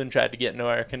raccoon tried to get into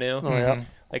our canoe. Oh, yeah.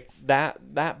 Like,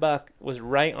 that buck was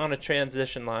right on a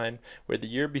transition line where the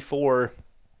year before,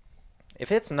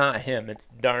 if it's not him, it's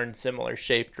darn similar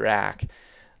shaped rack,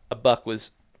 a buck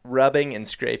was rubbing and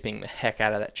scraping the heck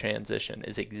out of that transition.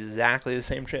 Is exactly the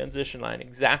same transition line,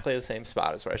 exactly the same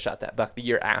spot as where I shot that buck the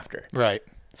year after. Right.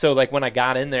 So, like, when I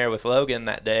got in there with Logan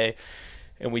that day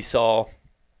and we saw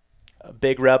a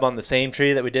big rub on the same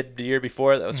tree that we did the year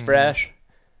before that was fresh,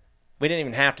 we didn't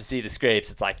even have to see the scrapes.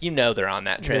 It's like, they're on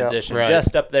that transition,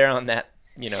 just up there on that,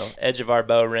 edge of our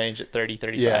bow range at 30,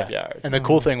 35 yards. And the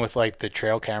cool thing with, like, the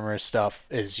trail camera stuff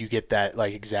is you get that,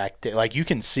 like, exact, like, you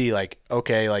can see, like,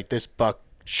 okay, like, this buck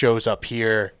shows up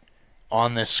here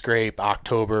on this scrape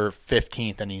October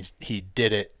 15th, and he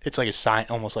did it. It's like a sign,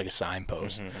 almost like a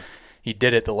signpost. He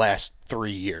did it the last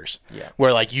 3 years. Yeah.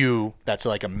 Where, like, that's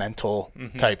like a mental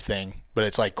type thing, but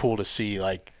it's, like, cool to see,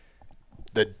 like,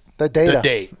 the data. The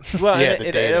date. Well, yeah,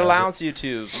 it allows you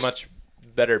to much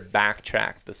better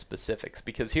backtrack the specifics,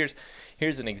 because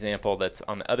here's an example that's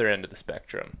on the other end of the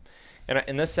spectrum.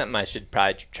 And this is something I should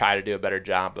probably try to do a better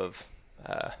job of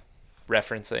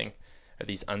referencing, are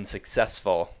these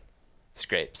unsuccessful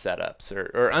scrape setups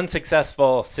or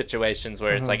unsuccessful situations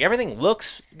where it's like everything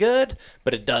looks good,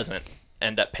 but it doesn't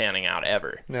end up panning out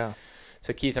ever. Yeah.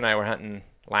 So Keith and I were hunting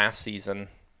last season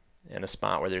in a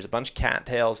spot where there's a bunch of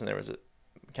cattails, and there was a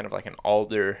kind of like an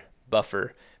alder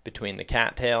buffer between the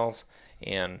cattails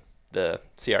and the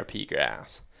CRP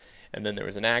grass. And then there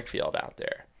was an ag field out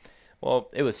there. Well,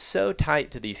 it was so tight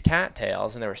to these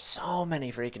cattails, and there were so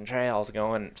many freaking trails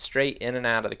going straight in and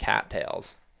out of the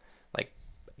cattails, like,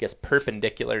 I guess,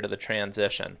 perpendicular to the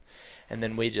transition. And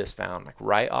then we just found, like,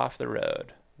 right off the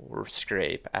road,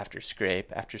 scrape after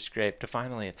scrape after scrape, to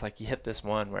finally it's like you hit this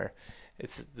one where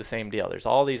it's the same deal. There's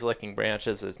all these licking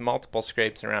branches. There's multiple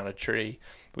scrapes around a tree.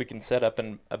 We can set up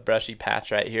in a brushy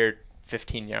patch right here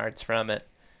 15 yards from it.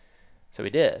 So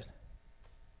we did.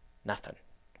 Nothing.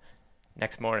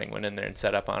 Next morning, went in there and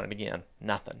set up on it again.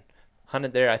 Nothing.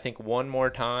 Hunted there, I think, one more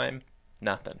time.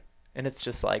 Nothing. And it's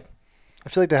just like... I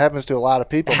feel like that happens to a lot of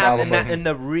people. And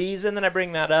the reason that I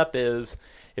bring that up is,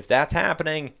 if that's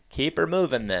happening, keep her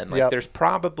moving then. Like, there's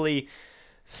probably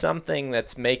something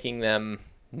that's making them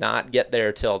not get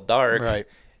there till dark. Right.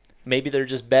 Maybe they're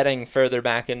just bedding further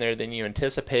back in there than you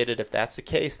anticipated. If that's the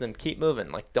case, then keep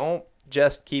moving. Like, don't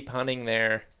just keep hunting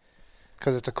there.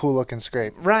 Because it's a cool-looking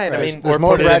scrape. Right. I mean, or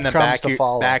more put it in the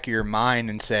breadcrumbs back of your mind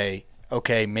and say,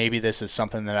 okay, maybe this is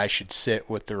something that I should sit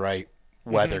with the right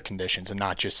weather conditions and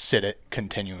not just sit it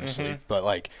continuously. But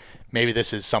like maybe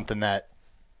this is something that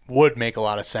would make a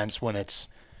lot of sense when it's,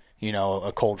 you know,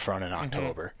 a cold front in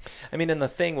October. I mean, and the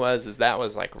thing is that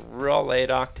was like real late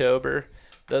October.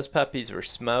 Those puppies were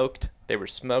smoked. They were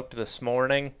smoked this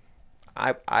morning.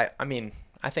 I mean,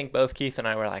 I think both Keith and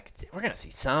I were like, we're going to see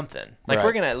something. Like, Right.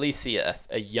 we're going to at least see a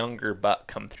younger buck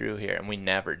come through here, and we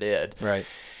never did. Right.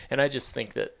 And I just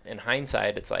think that in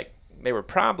hindsight, it's like they were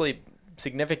probably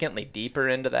significantly deeper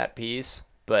into that piece,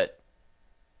 but,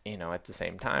 you know, at the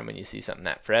same time, when you see something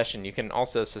that fresh, and you can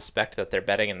also suspect that they're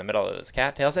bedding in the middle of those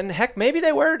cattails, and heck, maybe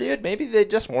they were, dude. Maybe they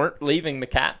just weren't leaving the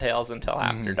cattails until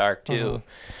after dark, too.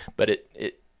 But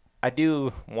I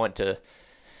do want to,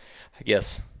 I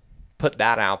guess, put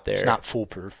that out there. It's not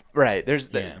foolproof. Right.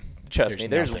 Trust There's me,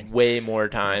 there's nothing. way more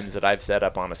times that I've set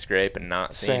up on a scrape and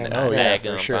not seen Same. a Oh, yeah,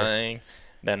 daggum for sure. thing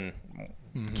than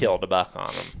killed a buck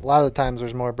on them. A lot of the times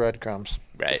there's more breadcrumbs to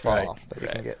Right. fall that you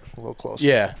Right. can get a little closer.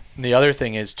 Yeah. And the other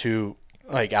thing is too,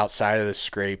 like outside of the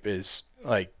scrape is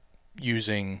like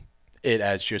using it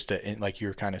as just like you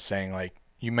were kind of saying, like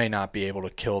you may not be able to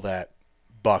kill that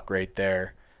buck right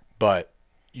there, but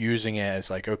using it as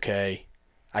like, okay,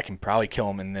 I can probably kill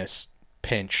him in this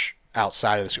pinch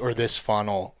outside of this or this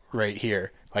funnel right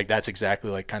here. Like that's exactly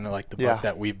like kind of like the buck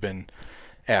that we've been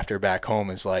after back home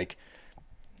is like,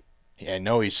 I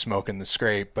know he's smoking the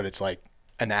scrape, but it's like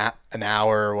an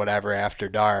hour or whatever after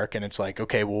dark, and it's like,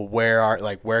 okay, well,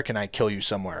 where can I kill you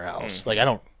somewhere else? Like I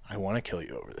want to kill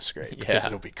you over the scrape because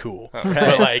it'll be cool,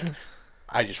 but like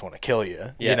I just want to kill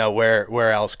you. You know,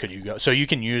 where else could you go? So you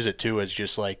can use it too as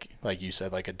just like you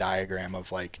said, like a diagram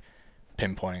of like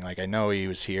pinpointing, like I know he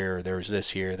was here, or there was this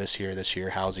here, this here, this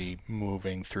here. How's he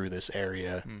moving through this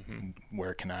area?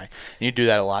 Where can I? And you do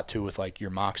that a lot too with like your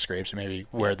mock scrapes, maybe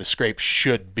where the scrape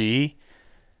should be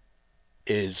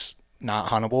is not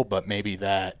huntable, but maybe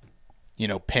that, you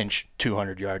know, pinch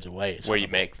 200 yards away is Where huntable. you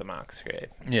make the mock scrape.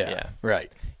 Yeah.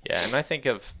 Right. Yeah, and I think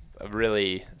of a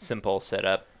really simple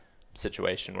setup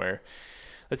situation where,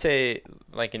 let's say,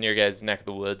 like in your guys' neck of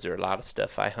the woods or a lot of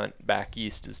stuff I hunt back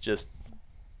east is just,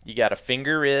 you got a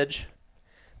finger ridge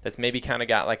that's maybe kind of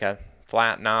got like a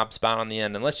flat knob spot on the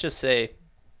end. And let's just say,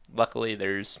 luckily,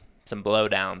 there's some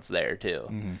blowdowns there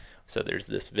too. So there's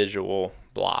this visual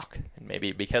block. And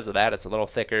maybe because of that, it's a little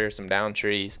thicker, some down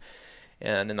trees.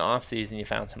 And in the off season, you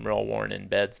found some real worn in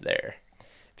beds there.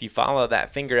 If you follow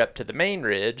that finger up to the main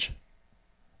ridge,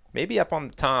 maybe up on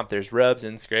the top, there's rubs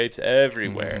and scrapes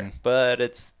everywhere, but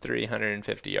it's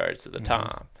 350 yards to the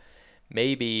top.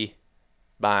 Maybe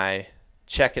by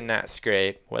checking that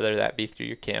scrape, whether that be through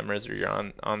your cameras or you're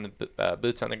on the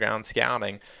boots on the ground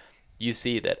scouting, you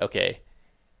see that, okay,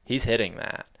 he's hitting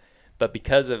that. But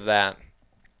because of that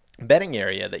bedding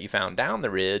area that you found down the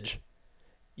ridge,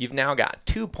 you've now got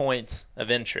 2 points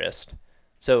of interest.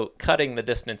 So cutting the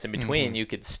distance in between, you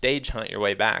could stage hunt your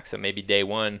way back. So maybe day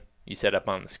one, you set up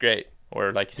on the scrape,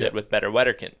 or like you said, with better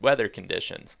weather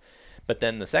conditions. But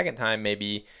then the second time,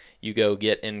 maybe you go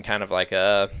get in kind of like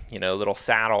a, you know, little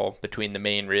saddle between the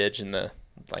main ridge and the,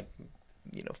 like,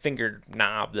 you know, fingered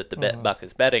knob that the buck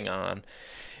is bedding on.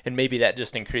 And maybe that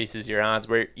just increases your odds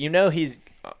where, you know, he's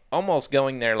almost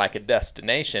going there like a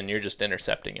destination. You're just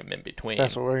intercepting him in between.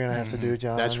 That's what we're going to have to do,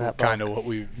 John. That's on that kind of buck.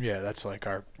 what that's like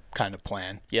our kind of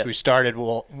plan. Yep. We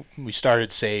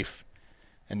started safe,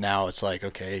 and now it's like,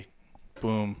 okay,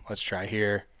 boom, let's try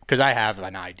here. Because I have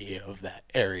an idea of that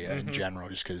area in general,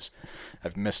 just because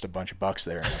I've missed a bunch of bucks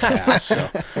there in the past.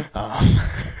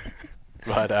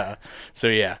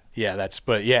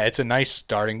 It's a nice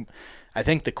starting. I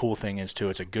think the cool thing is too,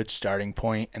 it's a good starting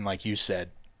point, and like you said,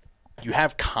 you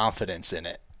have confidence in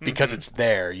it because it's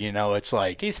there. You know, it's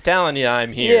like he's telling you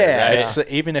I'm here. yeah, right? it's,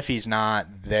 even if he's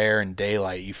not there in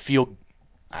daylight, you feel.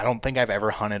 I don't think I've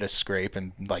ever hunted a scrape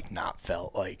and like not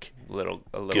felt like a little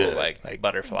good, like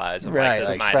butterflies. I'm right, like, this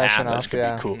like might fresh happen. enough. this could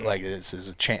Yeah. be cool. Like this is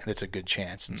a chance. It's a good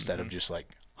chance instead of just like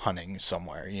hunting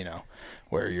somewhere, you know,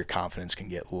 where your confidence can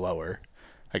get lower.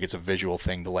 Like it's a visual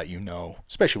thing to let you know,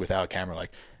 especially without a camera.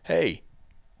 Like, hey,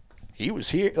 he was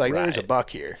here. Like there's a Right.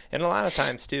 buck here. And a lot of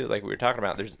times too, like we were talking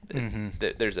about, there's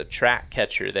a track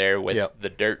catcher there with the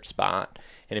dirt spot,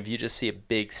 and if you just see a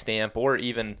big stamp or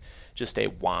even just a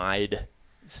wide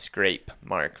scrape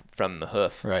mark from the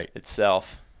hoof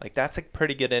itself, like that's a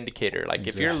pretty good indicator. Like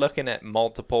if you're looking at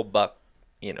multiple buck,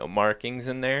 you know, markings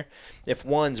in there, if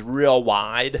one's real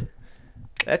wide,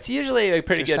 that's usually a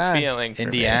pretty good sign. feeling for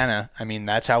Indiana. I mean,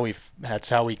 that's how we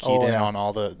keyed in yeah. on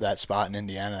all that spot in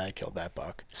Indiana that killed that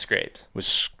buck. me. Scrapes.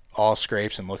 Was all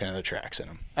scrapes and looking at the tracks in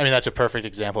them. I mean, that's a perfect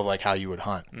example of like how you would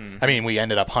hunt. I mean, we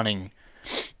ended up hunting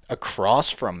across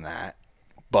from that,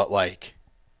 but like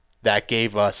that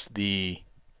gave us the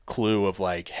clue of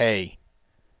like, hey,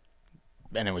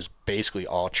 and it was basically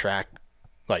all track.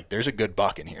 Like, there's a good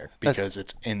buck in here because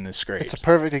it's in the scrapes. It's a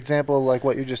perfect example of like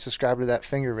what you just described with that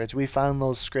finger ridge. We found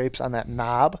those scrapes on that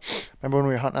knob. Remember when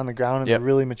we were hunting on the ground and the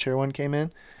really mature one came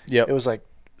in? Yep. It was like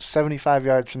 75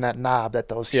 yards from that knob that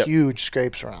those huge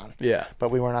scrapes were on. Yeah. But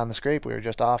we weren't on the scrape. We were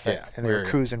just off it, and they were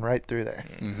cruising right through there.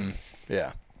 Mm-hmm.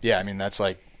 Yeah. Yeah, I mean, that's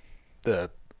like the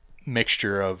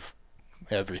mixture of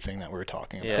everything that we were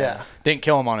talking about. Yeah. Didn't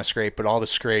kill them on a scrape, but all the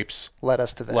scrapes led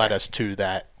us to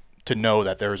that, to know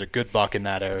that there was a good buck in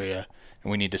that area,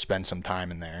 and we need to spend some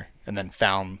time in there. And then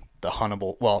found the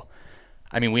huntable. Well,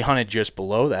 I mean, we hunted just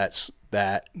below that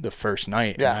the first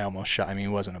night, and I almost shot. I mean,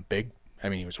 he wasn't a big. I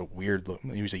mean, he was a weird look.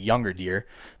 He was a younger deer,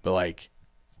 but like,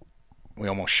 we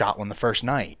almost shot one the first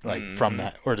night, like from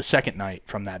that, or the second night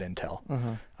from that intel.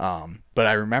 Mm-hmm. But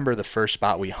I remember the first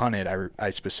spot we hunted. I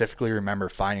specifically remember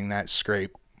finding that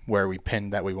scrape where we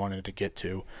pinned that we wanted to get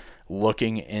to,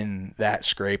 looking in that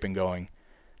scrape and going,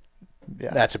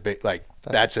 that's a big, like,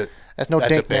 that's a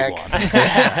big neck.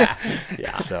 one.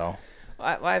 Yeah. So,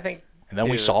 well, I think. And then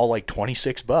we saw like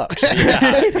 26 bucks.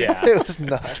 Yeah. It was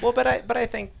nuts. Well, but I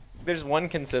think there's one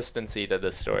consistency to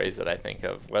the stories that I think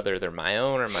of, whether they're my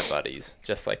own or my buddies,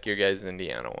 just like your guys'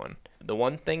 Indiana one. The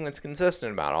one thing that's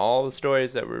consistent about all the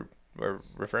stories that we're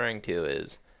referring to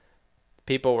is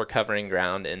people were covering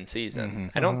ground in season. Mm-hmm.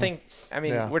 I don't think, I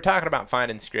mean, we're talking about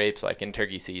finding scrapes like in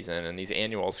turkey season and these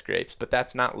annual scrapes, but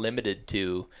that's not limited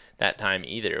to that time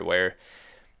either, where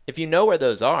if you know where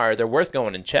those are, they're worth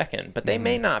going and checking, but they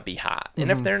may not be hot. And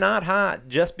if they're not hot,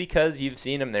 just because you've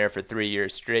seen them there for 3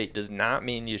 years straight does not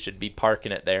mean you should be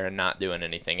parking it there and not doing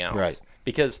anything else. Right.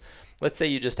 Because let's say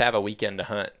you just have a weekend to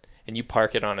hunt and you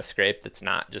park it on a scrape that's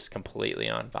not just completely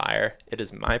on fire. It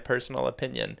is my personal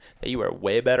opinion that you are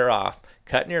way better off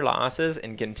cutting your losses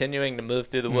and continuing to move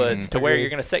through the woods to where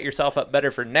you're going to set yourself up better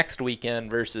for next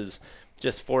weekend versus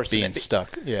just forcing being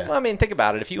stuck. Yeah. Well, I mean, think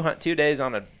about it. If you hunt 2 days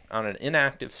on an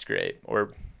inactive scrape,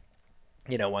 or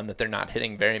one that they're not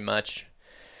hitting very much,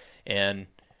 and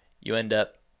you end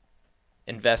up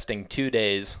investing 2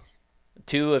 days,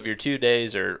 2 of your 2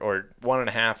 days, or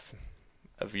 1.5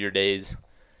 of your days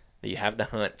that you have to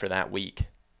hunt for that week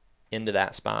into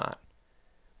that spot,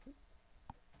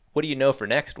 what do you know for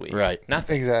next week? Right.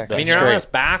 Nothing. Exactly. I mean, you're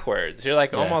almost backwards. You're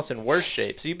like almost in worse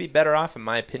shape. So you'd be better off, in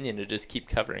my opinion, to just keep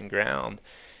covering ground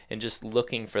and just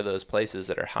looking for those places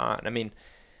that are hot. I mean,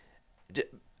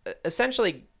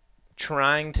 essentially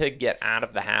trying to get out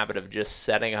of the habit of just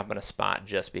setting up in a spot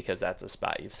just because that's a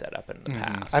spot you've set up in the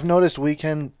past. I've noticed the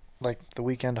weekend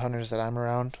hunters that I'm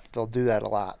around, they'll do that a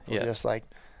lot. They'll just like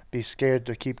be scared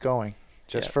to keep going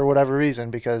just for whatever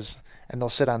reason, and they'll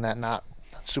sit on that not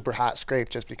super hot scrape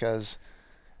just because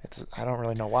I don't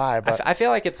really know why, but I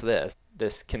feel like it's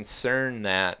this concern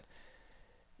that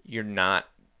you're not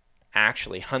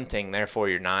actually hunting, therefore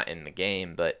you're not in the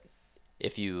game. But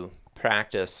if you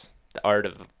practice the art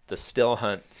of the still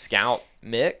hunt scout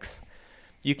mix,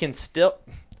 you can still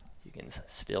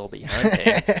be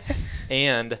hunting,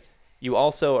 and you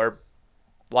also are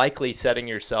likely setting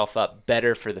yourself up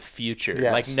better for the future.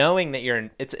 Yes. Like knowing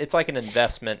that it's like an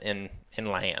investment in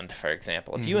land, for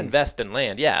example. If you invest in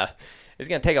land, it's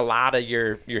going to take a lot of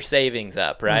your savings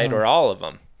up, right? Or all of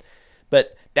them.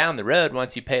 But down the road,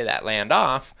 once you pay that land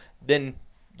off, then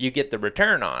you get the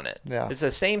return on it. Yeah. It's the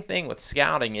same thing with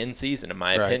scouting in season, in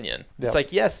my opinion. Yeah. It's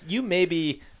like, yes, you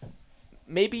maybe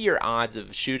your odds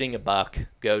of shooting a buck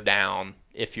go down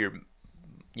if you're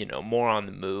more on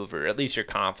the move, or at least your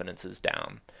confidence is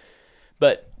down.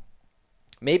 But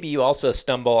maybe you also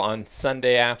stumble on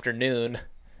Sunday afternoon,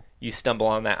 you stumble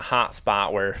on that hot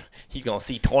spot where you're going to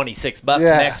see 26 bucks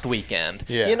next weekend.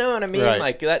 Yeah. You know what I mean? Right.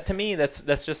 Like that, to me, that's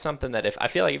just something that I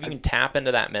feel like if you can tap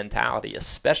into that mentality,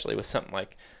 especially with something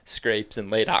like scrapes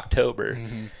in late October,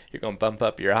 you're going to bump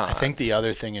up your odds. I think the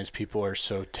other thing is people are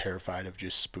so terrified of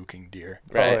just spooking deer.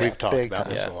 Right. We've talked about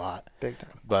time. this a lot. Big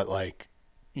time. But like,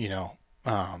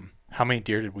 how many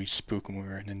deer did we spook when we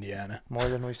were in Indiana? More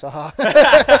than we saw.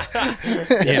 A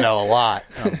lot.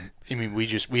 I mean,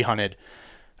 we hunted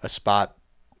a spot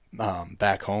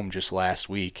back home just last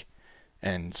week,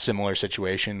 and similar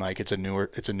situation. Like it's a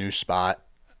new spot.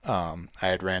 I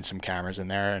had ran some cameras in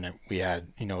there, and we had,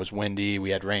 it was windy.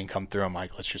 We had rain come through. I'm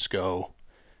like, let's just go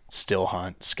still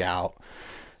hunt, scout,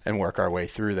 and work our way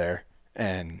through there.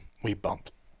 And we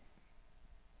bumped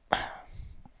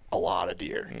a lot of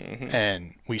deer.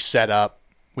 And we set up,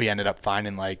 we ended up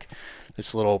finding like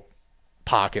this little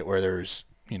pocket where there's,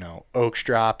 oaks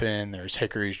dropping, there's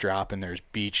hickories dropping, there's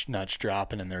beech nuts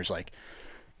dropping, and there's like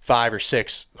 5 or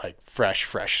 6 like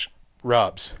fresh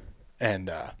rubs.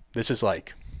 And this is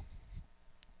like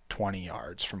 20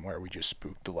 yards from where we just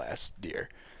spooked the last deer.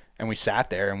 And we sat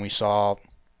there and we saw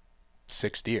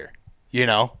 6 deer, you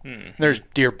know? Mm-hmm. There's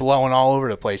deer blowing all over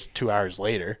the place 2 hours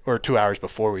later, or 2 hours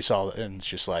before we saw it. And it's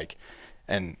just like,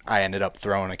 and I ended up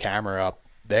throwing a camera up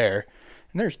there,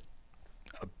 and there's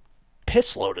a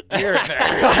piss load of deer in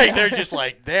there. Like, they're just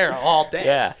like there all day.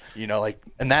 Yeah. You know, like,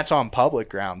 and that's on public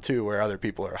ground too, where other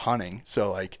people are hunting.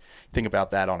 So like, think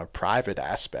about that on a private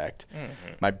aspect.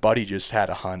 Mm-hmm. My buddy just had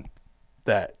a hunt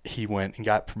that he went and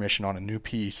got permission on a new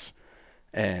piece,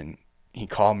 and he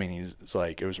called me and he's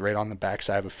like, it was right on the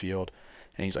backside of a field,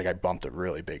 and he's like, I bumped a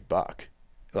really big buck.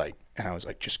 Like, and I was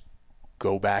like, just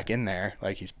go back in there.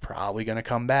 Like, he's probably going to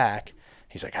come back.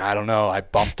 He's like, I don't know. I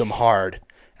bumped him hard.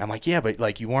 And I'm like, yeah, but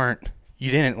like you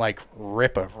didn't like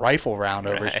rip a rifle round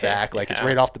over his back. Like, it's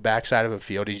right off the backside of a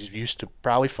field. He's used to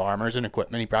probably farmers and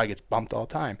equipment. He probably gets bumped all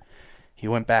the time. He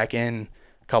went back in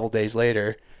a couple days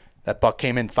later. That buck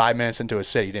came in 5 minutes into a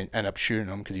sit. He didn't end up shooting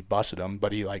him because he busted him,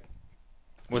 but he like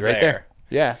was right there.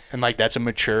 Yeah. And like, that's a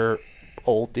mature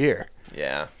old deer.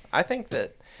 Yeah. I think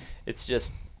that it's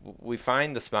just, we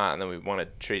find the spot and then we want to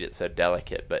treat it so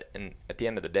delicate. But at the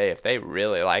end of the day, if they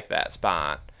really like that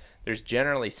spot, there's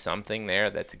generally something there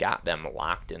that's got them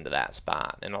locked into that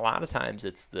spot. And a lot of times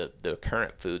it's the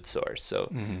current food source.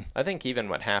 So I think even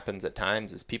what happens at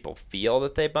times is people feel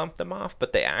that they bumped them off,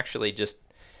 but they actually just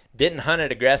didn't hunt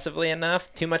it aggressively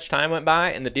enough. Too much time went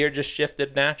by and the deer just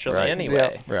shifted naturally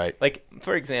anyway. Yeah. Right. Like,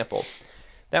 for example,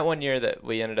 that one year that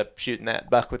we ended up shooting that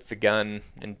buck with the gun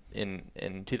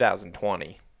in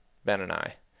 2020, Ben and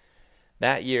I,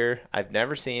 that year, I've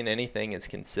never seen anything as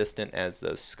consistent as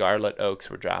those scarlet oaks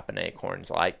were dropping acorns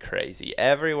like crazy.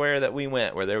 Everywhere that we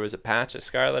went where there was a patch of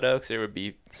scarlet oaks, there would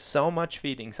be so much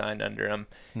feeding sign under them.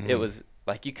 Mm-hmm. It was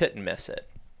like you couldn't miss it.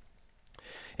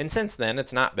 And since then,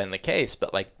 it's not been the case.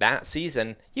 But like that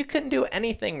season, you couldn't do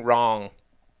anything wrong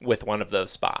with one of those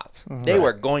spots. Mm-hmm. They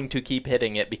were going to keep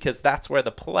hitting it because that's where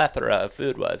the plethora of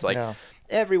food was. Like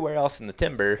everywhere else in the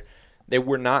timber, they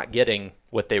were not getting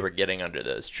what they were getting under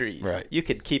those trees. Right. You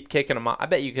could keep kicking them off. I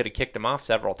bet you could have kicked them off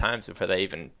several times before they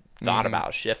even thought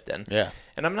about shifting. Yeah.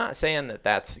 And I'm not saying that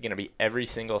that's going to be every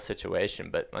single situation,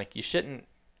 but like you shouldn't,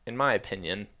 in my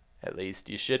opinion, at least,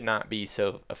 you should not be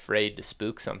so afraid to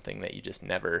spook something that you just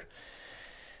never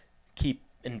keep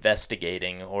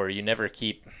investigating or you never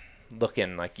keep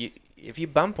looking. Like if you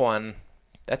bump one,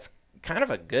 that's kind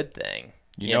of a good thing.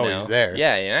 You know he's there.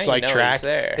 Yeah, it's you like know he's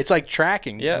there. It's like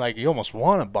tracking. Yeah. Like you almost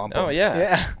want to bump him. Oh,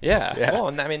 yeah. Yeah. Well,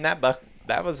 and I mean, that buck,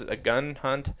 that was a gun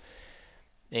hunt.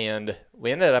 And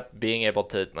we ended up being able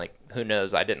to, like, who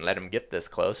knows? I didn't let him get this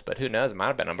close, but who knows? I might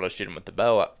have been able to shoot him with the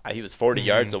bow. He was 40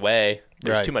 yards away.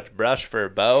 There's too much brush for a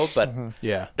bow, but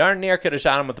darn near could have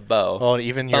shot him with the bow. Well,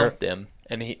 even bumped him,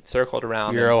 and he circled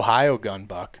around your Ohio gun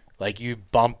buck. Like, you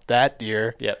bumped that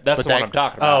deer. Yep, that's the one I'm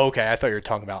talking about. Oh, okay. I thought you were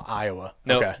talking about Iowa.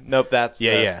 Nope, okay. Nope, that's the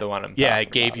one I'm talking about. Yeah, it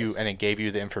gave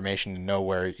you the information to know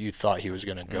where you thought he was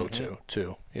going to go to,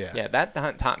 too. Yeah. Yeah, that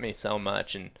hunt taught me so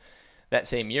much. And that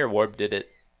same year, Warb did it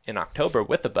in October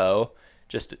with a bow,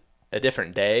 just a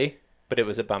different day, but it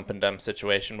was a bump and dump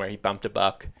situation where he bumped a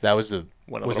buck. That was the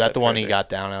one he got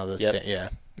down out of the stand? Yeah.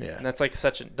 And that's like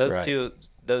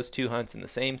those two hunts in the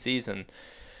same season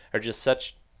are just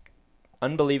such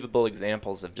unbelievable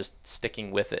examples of just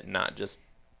sticking with it and not just,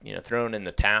 throwing in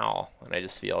the towel. And I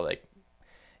just feel like,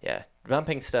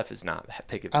 bumping stuff is not that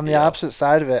big of a deal. On the opposite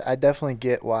side of it, I definitely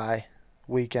get why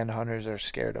weekend hunters are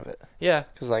scared of it. Yeah.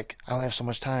 Because, like, I only have so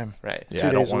much time. Right. Yeah,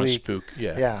 I don't want to spook.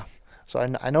 Yeah. Yeah. So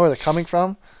I know where they're coming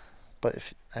from, but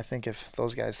I think if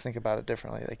those guys think about it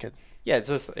differently, they could. Yeah, it's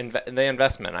just the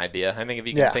investment idea. I think if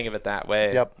you can think of it that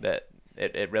way, that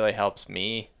it really helps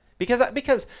me.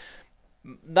 Because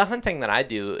the hunting that I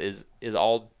do is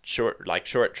all short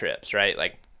trips, right?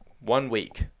 Like 1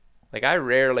 week. Like I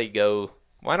rarely go.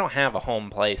 Well, I don't have a home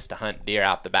place to hunt deer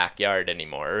out the backyard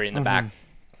anymore or in the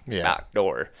back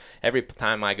door. Every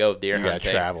time I go deer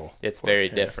hunting, travel. It's very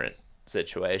different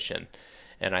situation.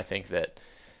 And I think that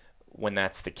when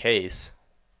that's the case,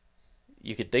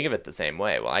 you could think of it the same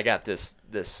way. Well, I got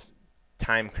this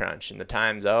time crunch, and the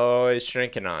time's always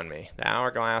shrinking on me. The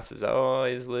hourglass is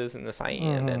always losing the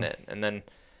hand in it. And then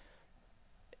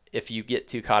if you get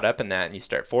too caught up in that and you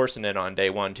start forcing it on day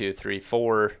 1, 2, 3,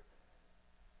 4,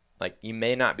 like you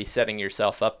may not be setting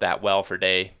yourself up that well for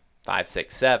day 5,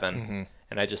 6, 7.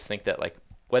 And I just think that, like,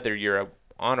 whether you're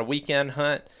on a weekend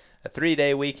hunt, a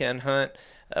 3-day weekend hunt,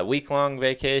 a week-long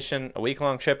vacation, a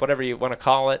week-long trip, whatever you want to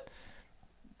call it,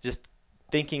 just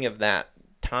thinking of that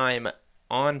time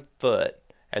on foot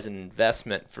as an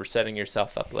investment for setting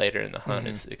yourself up later in the hunt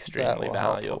is extremely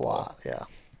valuable. Help a lot, yeah.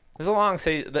 There's a long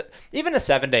even a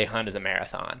 7-day hunt is a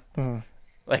marathon.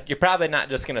 Like, you're probably not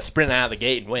just going to sprint out of the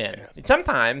gate and win.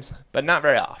 Sometimes, but not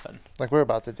very often. Like we're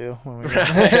about to do. When we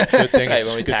Good thing, Right,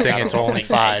 when we good tack thing on it's the only morning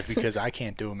 5 guys. because I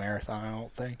can't do a marathon, I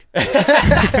don't think.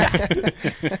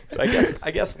 So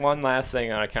I guess one last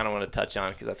thing I kind of want to touch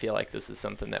on, because I feel like this is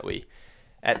something that we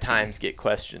at times get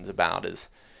questions about, is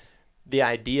the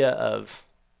idea of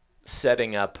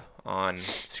setting up on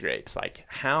scrapes. Like,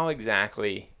 how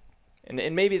exactly,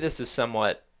 and maybe this is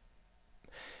somewhat,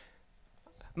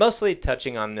 mostly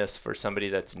touching on this for somebody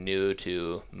that's new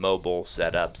to mobile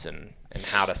setups and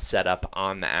how to set up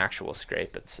on the actual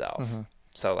scrape itself. Mm-hmm.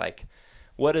 So, like,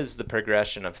 what is the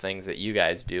progression of things that you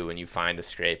guys do when you find a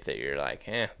scrape that you're like,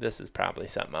 this is probably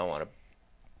something I want to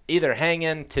either hang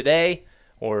in today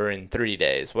or in 3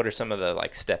 days? What are some of the,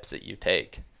 like, steps that you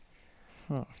take?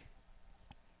 Go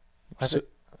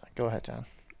ahead, John.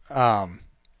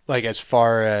 Like, as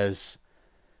far as,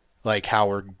 like, how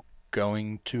we're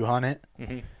going to hunt it?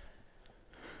 Mm-hmm.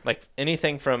 Like,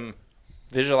 anything from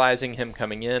visualizing him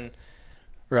coming in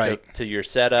Right. to your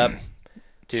setup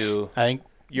to I think,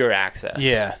 your access.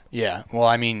 yeah. Well,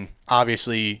 I mean,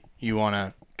 obviously, you want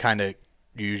to kind of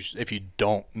use, if you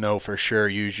don't know for sure,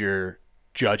 use your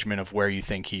judgment of where you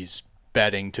think he's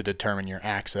bedding to determine your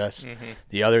access. Mm-hmm.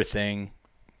 The other thing,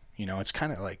 it's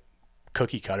kind of like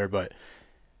cookie cutter, but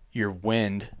your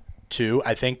wind too.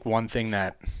 I think one thing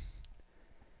that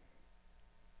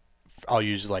I'll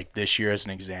use, like, this year as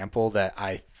an example that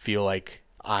I feel like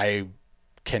I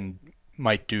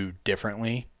might do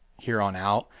differently here on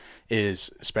out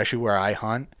is, especially where I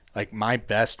hunt, like, my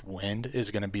best wind is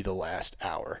going to be the last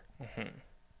hour. Mm-hmm.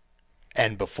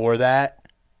 And before that,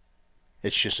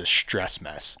 it's just a stress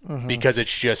mess because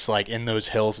it's just like in those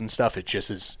hills and stuff. It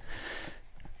just is.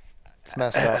 It's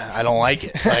messed up. I don't like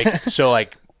it. Like, so,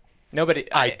 like, Nobody.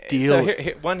 So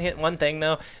here, one thing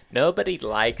though, nobody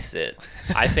likes it.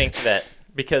 I think that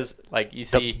because, like, you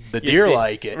see the you deer see-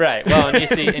 like it, right? Well,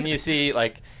 and you see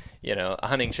like, a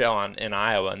hunting show in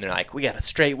Iowa, and they're like, we got a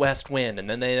straight west wind, and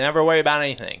then they never worry about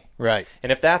anything. right?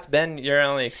 And if that's been your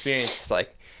only experience, it's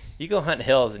like, you go hunt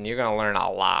hills and you're gonna learn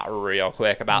a lot real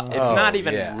quick about. It's not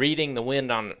even reading the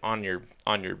wind on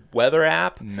your weather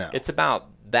app. No, it's about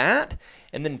that.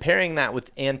 And then pairing that with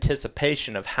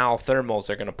anticipation of how thermals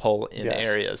are going to pull in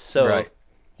areas. So, right.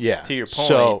 Yeah. to your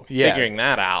point, figuring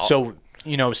that out. So,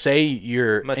 say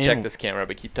you're I'm going to check this camera,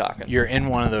 but keep talking. You're in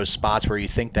one of those spots where you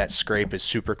think that scrape is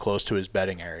super close to his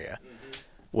bedding area. Mm-hmm.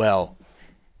 Well,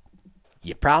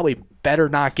 you probably better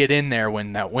not get in there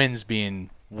when that wind's being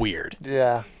weird.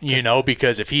 Yeah.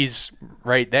 Because if he's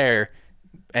right there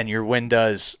and your wind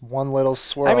does one little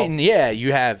swirl. I mean, yeah,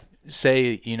 you have,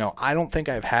 say, I don't think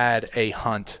I've had a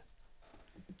hunt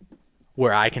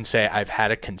where I can say I've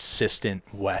had a consistent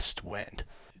west wind.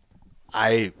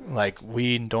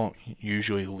 We don't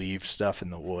usually leave stuff in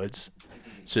the woods,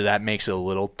 so that makes it a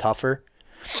little tougher.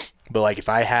 But, like, if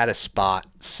I had a spot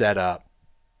set up,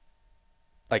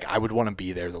 like, I would want to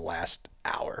be there the last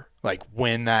hour. Like,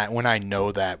 when I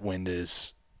know that wind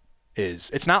is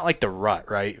it's not like the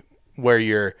rut, right? Where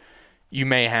you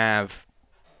may have,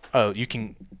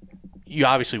 you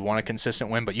obviously want a consistent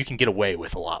wind, but you can get away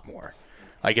with a lot more.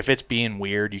 Like, if it's being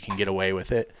weird, you can get away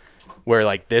with it. Where,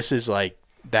 like, this is, like,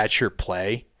 that's your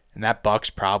play, and that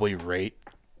buck's probably right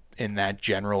in that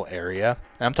general area.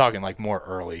 And I'm talking, like, more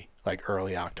early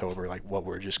October, like what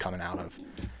we're just coming out of.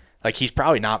 Like, he's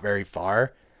probably not very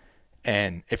far,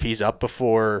 and if he's up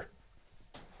before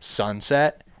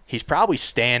sunset, he's probably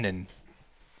standing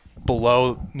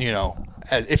below,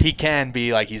 if he can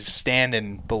be, like, he's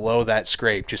standing below that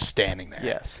scrape, just standing there.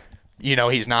 Yes.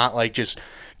 He's not, like, just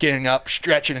getting up,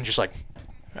 stretching, and just, like,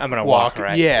 I'm going to walk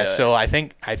right Yeah, to it. so I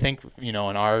think, in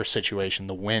our situation,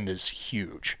 the wind is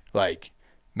huge. Like,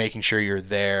 making sure you're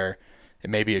there. It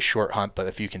may be a short hunt, but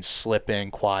if you can slip in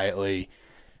quietly,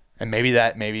 and maybe,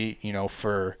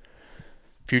 for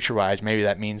future-wise, maybe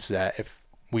that means that if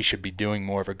we should be doing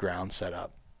more of a ground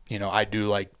setup. I do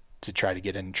like to try to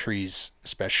get in trees,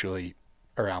 especially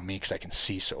around me, because I can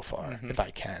see so far if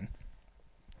I can.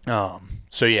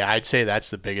 So, yeah, I'd say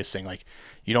that's the biggest thing. Like,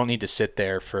 you don't need to sit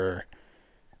there for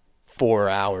 4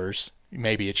 hours.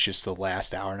 Maybe it's just the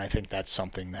last hour, and I think that's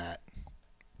something that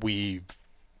we've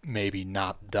maybe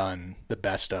not done the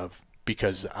best of,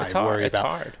 because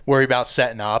worry about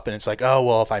setting up, and it's like, oh,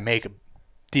 well, if I make a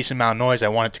decent amount of noise, I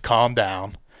want it to calm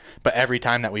down. But every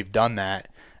time that we've done that,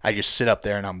 I just sit up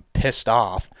there and I'm pissed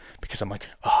off because I'm like,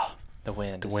 oh, the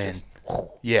wind.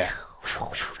 Yeah.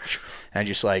 And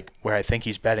just, like, where I think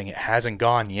he's bedding, it hasn't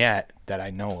gone yet that I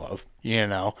know of,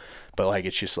 But, like,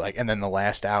 it's just like, and then the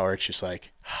last hour, it's just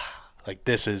like,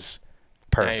 this is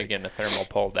perfect. Now you're getting a thermal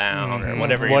pull down or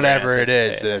whatever. Whatever it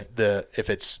is, if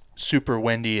it's super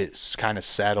windy, it kind of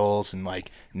settles, and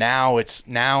like now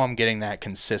I'm getting that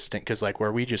consistent, because like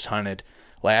where we just hunted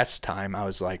last time, I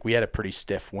was like, we had a pretty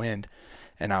stiff wind,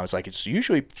 and I was like, it's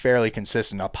usually fairly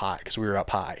consistent up high because we were up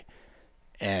high,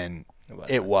 and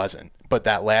it wasn't. But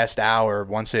that last hour,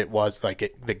 once it was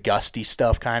like the gusty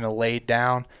stuff kind of laid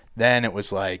down, then it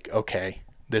was like, okay,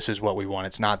 this is what we want.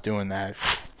 It's not doing that,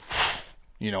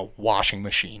 washing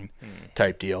machine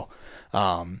type deal.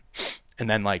 And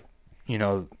then like,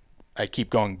 I keep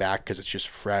going back because it's just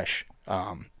fresh.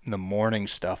 The morning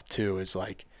stuff too is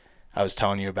like, I was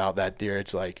telling you about that deer.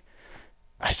 It's like,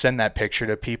 I send that picture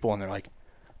to people and they're like,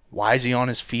 why is he on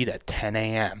his feet at 10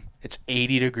 a.m.? It's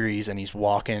 80 degrees and he's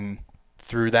walking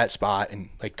through that spot, and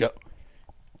like,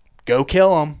 go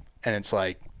kill him. And it's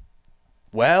like,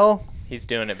 well, he's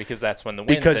doing it because that's when the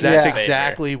wind's because in that's his favor.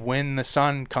 exactly when the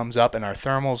sun comes up and our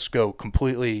thermals go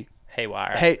completely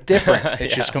haywire. Different.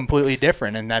 It's just completely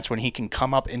different, and that's when he can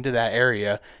come up into that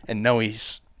area and know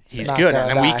he's good.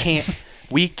 And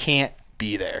we can't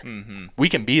be there. Mm-hmm. We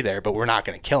can be there, but we're not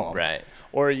going to kill him. Right.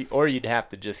 Or you'd have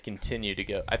to just continue to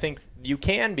go. I think you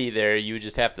can be there. You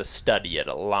just have to study it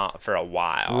a lot for a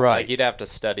while. Right. Like you'd have to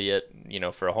study it,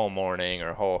 for a whole morning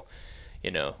or a whole,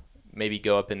 maybe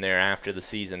go up in there after the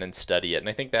season and study it. And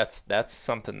I think that's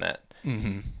something that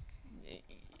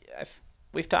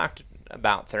we've talked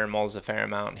about thermals a fair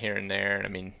amount here and there. And I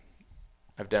mean,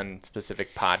 I've done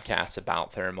specific podcasts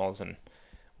about thermals, and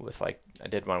I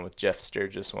did one with Jeff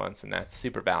Sturgis once, and that's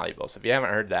super valuable. So if you haven't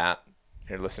heard that,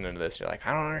 you're listening to this, you're like,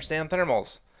 I don't understand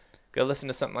thermals. Go listen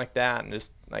to something like that, and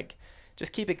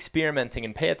just keep experimenting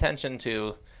and pay attention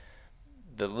to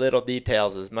the little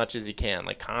details as much as you can.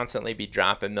 Like constantly be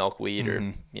dropping milkweed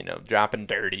or dropping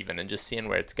dirt even, and just seeing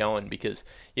where it's going, because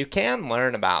you can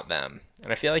learn about them,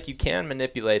 and I feel like you can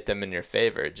manipulate them in your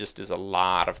favor. It just is a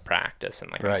lot of practice,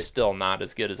 and I'm still not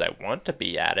as good as I want to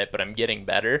be at it, but I'm getting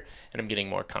better and I'm getting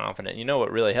more confident. You know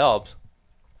what really helps?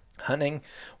 Hunting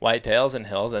whitetails in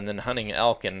hills and then hunting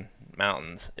elk in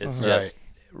mountains is just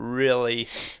really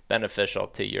beneficial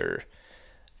to your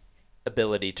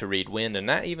ability to read wind. And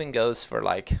that even goes for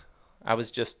I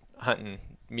was just hunting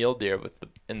mule deer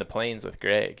in the plains with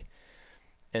Greg,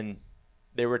 and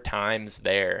there were times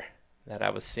there that I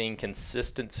was seeing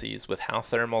consistencies with how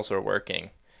thermals were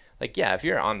working. If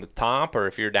you're on the top or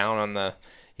if you're down on the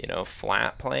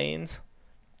flat plains,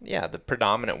 the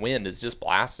predominant wind is just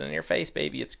blasting in your face,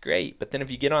 baby. It's great. But then if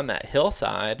you get on that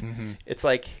hillside, it's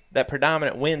like that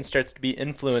predominant wind starts to be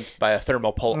influenced by a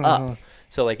thermal pull up.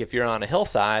 So if you're on a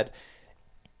hillside,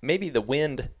 maybe the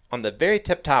wind on the very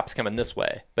tip top's coming this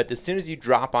way, but as soon as you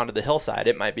drop onto the hillside,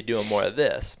 it might be doing more of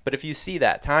this. But if you see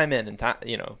that time in and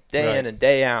day in and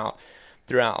day out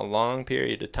throughout a long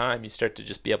period of time, you start to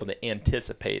just be able to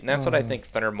anticipate. And that's what I think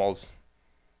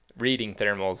reading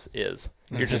thermals is.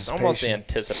 You're just almost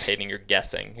anticipating. You're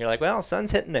guessing. You're like, well,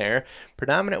 sun's hitting there.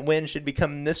 Predominant wind should be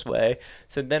coming this way,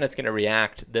 so then it's going to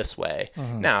react this way.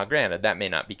 Now, granted, that may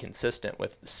not be consistent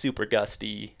with super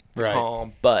gusty,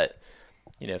 calm, but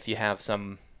if you have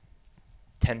some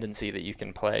tendency that you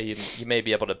can play, you may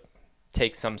be able to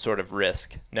take some sort of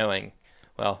risk, knowing,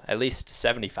 well, at least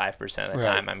 75% of the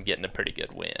time I'm getting a pretty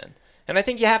good wind. And I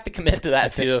think you have to commit to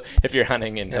that too if you're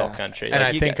hunting in hill country. And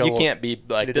I think you can't be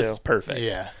like, this is perfect.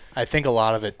 Yeah. I think a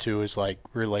lot of it too is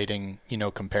relating,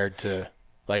 compared to,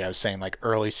 like I was saying,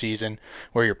 early season,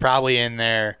 where you're probably in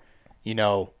there,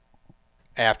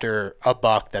 after a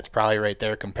buck that's probably right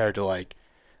there, compared to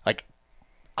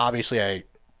obviously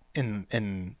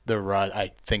in the rut,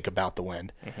 I think about the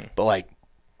wind, but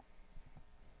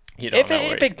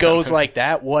if it goes like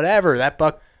that, whatever, that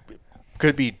buck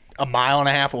could be a mile and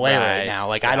a half away right now.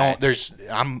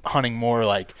 I'm hunting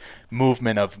more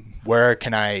movement of where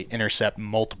can I intercept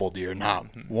multiple deer, not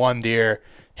one deer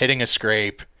hitting a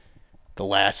scrape the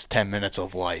last 10 minutes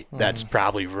of light. That's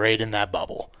probably right in that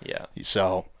bubble. Yeah.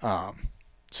 So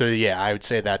yeah, I would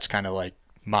say that's kind of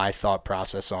my thought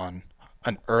process on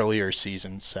an earlier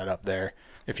season setup there.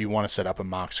 If you want to set up a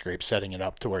mock scrape, setting it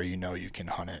up to where you can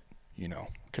hunt it,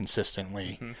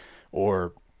 consistently,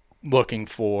 or looking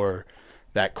for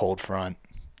that cold front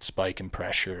spike in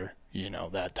pressure,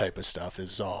 that type of stuff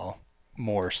is all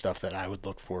more stuff that I would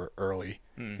look for early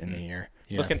in the year.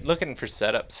 Looking for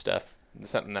setup stuff,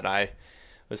 something that I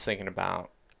was thinking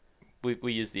about.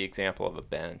 We use the example of a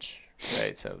bench,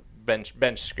 right? So bench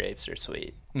scrapes are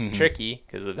sweet. Tricky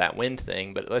because of that wind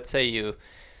thing, but let's say you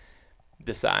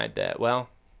decide that, well,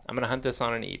 I'm going to hunt this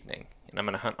on an evening, and I'm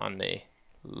going to hunt on the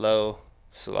low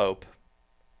slope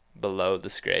below the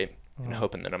scrape, and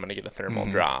hoping that I'm going to get a thermal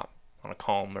drop on a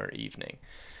calmer evening.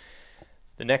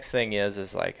 the next thing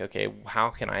is like, okay, how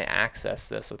can I access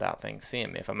this without things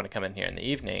seeing me? If I'm going to come in here in the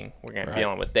evening, we're going to be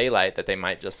dealing with daylight that they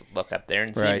might just look up there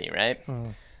and see me, right?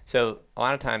 So a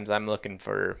lot of times I'm looking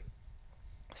for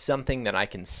something that I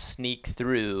can sneak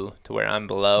through to where I'm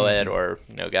below it, or,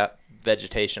 got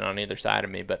vegetation on either side of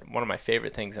me. But one of my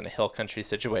favorite things in a hill country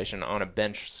situation on a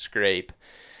bench scrape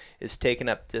is taking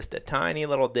up just a tiny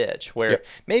little ditch where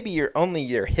maybe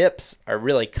your hips are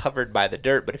really covered by the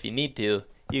dirt, but if you need to,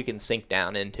 you can sink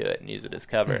down into it and use it as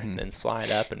cover, and then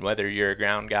slide up. And whether you're a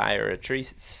ground guy or a tree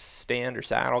stand or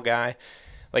saddle guy,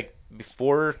 like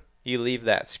before you leave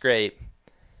that scrape,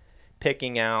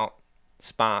 picking out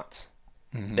spots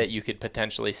that you could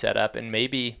potentially set up, and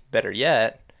maybe better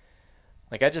yet,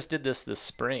 like I just did this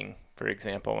spring, for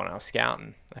example, when I was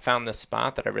scouting. I found this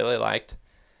spot that I really liked.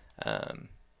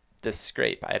 This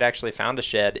scrape, I had actually found a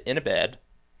shed in a bed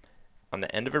on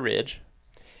the end of a ridge,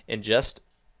 and just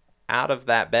out of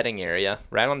that bedding area,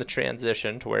 right on the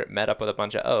transition to where it met up with a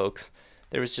bunch of oaks,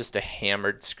 there was just a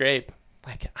hammered scrape.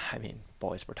 Like, I mean,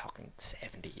 boys, we're talking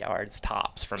 70 yards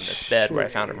tops from this bed where I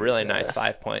found a really nice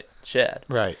 5-point shed.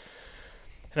 Right.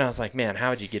 And I was like, man, how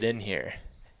would you get in here?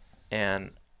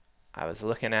 And I was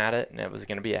looking at it, and it was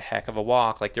going to be a heck of a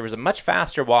walk. Like, there was a much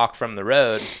faster walk from the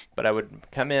road, but I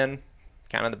would come in,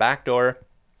 kind of the back door,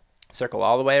 circle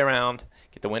all the way around,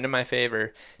 get the wind in my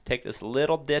favor, take this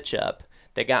little ditch up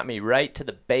that got me right to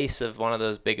the base of one of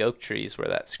those big oak trees where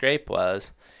that scrape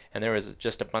was. And there was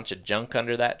just a bunch of junk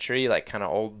under that tree, like kind of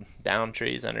old down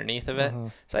trees underneath of it.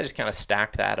 So I just kind of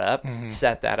stacked that up,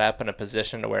 set that up in a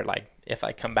position to where, like, if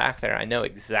I come back there, I know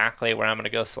exactly where I'm going to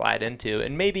go slide into.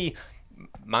 And maybe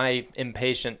my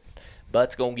impatient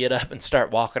butt's going to get up and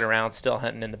start walking around still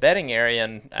hunting in the bedding area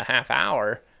in a half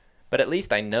hour. But at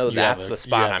least I know that's the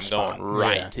spot I'm going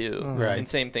right to. Right. And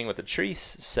same thing with the tree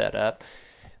setup.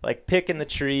 Like picking the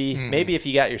tree, maybe if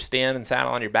you got your stand and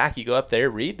saddle on your back, you go up there,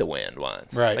 read the wind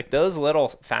once. Right. Like those little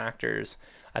factors,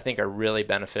 I think, are really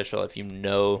beneficial if you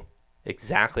know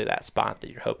exactly that spot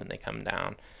that you're hoping they come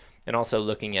down. And also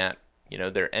looking at,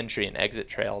 their entry and exit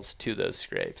trails to those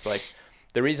scrapes. Like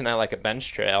the reason I like a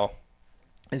bench trail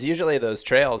is usually those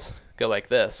trails go like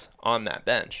this on that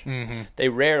bench. They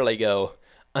rarely go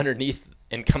underneath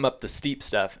and come up the steep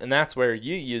stuff, and that's where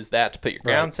you use that to put your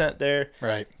ground scent there.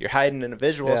 Right. You're hiding in a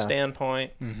visual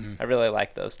standpoint. I really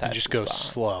like those types. Just of go spots.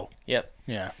 slow. Yep.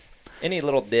 Yeah. Any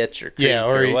little ditch or creek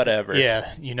or whatever.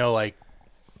 Yeah, like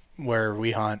where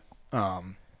we hunt,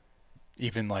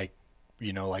 even like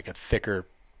like a thicker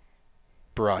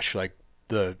brush, like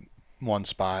the one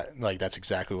spot, like that's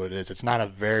exactly what it is. It's not a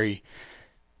very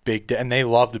big, and they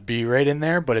love to be right in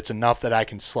there, but it's enough that I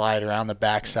can slide around the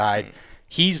backside.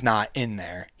 He's not in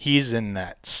there. He's in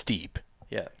that steep.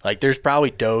 Yeah. Like there's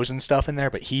probably does and stuff in there,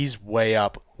 but he's way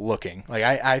up looking. Like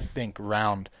I think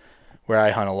around where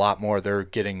I hunt a lot more, they're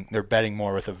bedding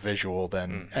more with a visual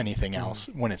than anything else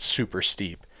when it's super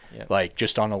steep. Yeah. Like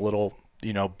just on a little,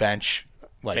 bench.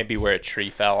 Like maybe where a tree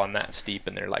fell on that steep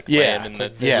and they're like laying in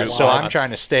the So I'm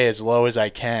trying to stay as low as I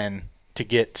can to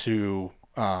get to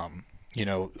a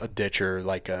ditch or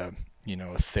like a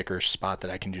a thicker spot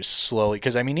that I can just slowly,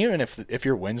 because I mean, even if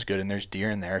your wind's good and there's deer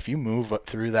in there, if you move up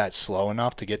through that slow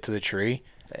enough to get to the tree,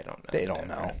 they don't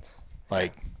know.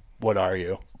 Like, what are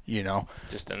you?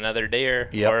 Just another deer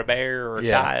or a bear or a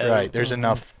coyote. Right. There's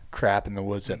enough crap in the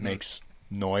woods that makes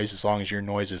noise. As long as your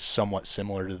noise is somewhat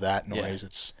similar to that noise,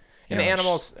 it's. And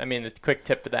animals, I mean, the quick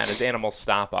tip to that is animals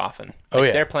stop often.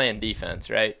 Like they're playing defense,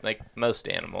 right? Like most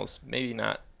animals, maybe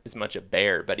not as much a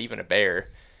bear, but even a bear,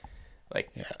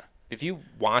 if you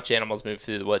watch animals move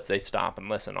through the woods, they stop and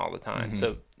listen all the time.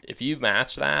 So if you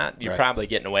match that, you're probably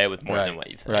getting away with more than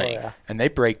what you think. Right. And they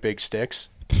break big sticks,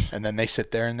 and then they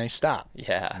sit there and they stop.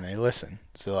 Yeah. And they listen.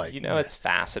 So it's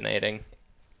fascinating.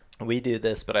 We do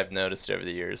this, but I've noticed over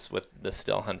the years with the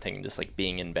still hunting, just like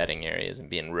being in bedding areas and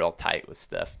being real tight with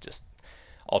stuff, just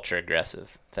ultra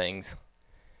aggressive things.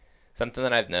 Something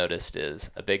that I've noticed is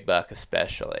a big buck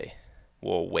especially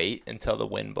will wait until the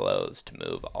wind blows to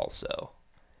move also.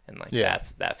 And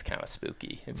that's kind of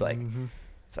spooky. It's like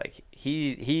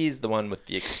he's the one with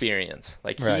the experience.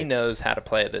 Like he knows how to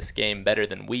play this game better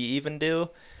than we even do.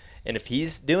 And if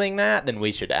he's doing that, then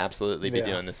we should absolutely be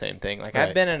doing the same thing. Like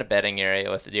I've been in a bedding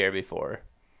area with a deer before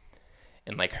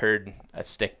and like heard a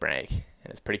stick break and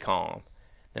it's pretty calm.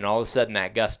 Then all of a sudden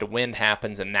that gust of wind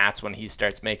happens and that's when he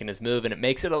starts making his move, and it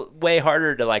makes it way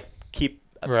harder to like keep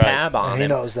a tab on and him.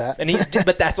 He knows that. And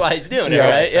but that's why he's doing it,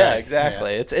 right? Yeah,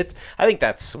 exactly. Yeah. I think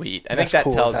that's sweet. I think that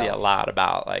cool tells you a lot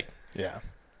about like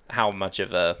how much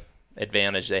of a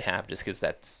advantage they have, just because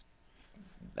that's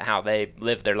how they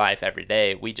live their life every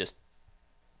day.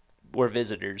 We're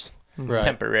visitors. Right.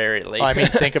 temporarily. Well, I mean,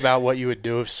 think about what you would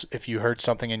do if you heard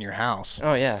something in your house.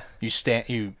 Oh yeah. You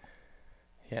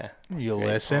Yeah.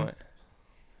 listen,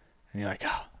 and you're like,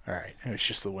 oh, all right, it was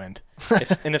just the wind.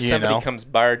 If somebody comes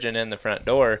barging in the front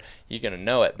door, you're gonna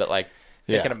know it. But like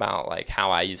thinking about like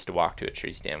how I used to walk to a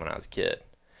tree stand when I was a kid,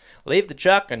 leave the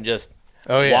truck and just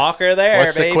walk her there.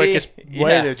 What's baby? the quickest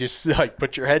way to just like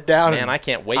put your head down? Man, I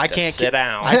can't wait to sit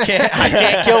down. I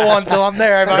can't kill one until I'm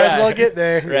there. I might as well get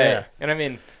there. Right. Yeah. And I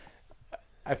mean,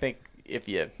 I think if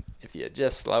you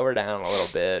just slow her down a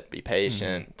little bit, be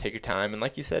patient, take your time, and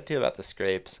like you said too about the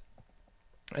scrapes,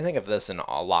 I think of this in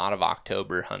a lot of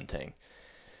October hunting,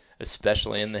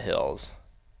 especially in the hills.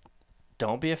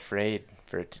 Don't be afraid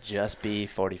for it to just be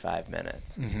 45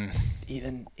 minutes.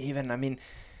 Even I mean,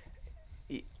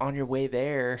 on your way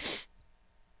there,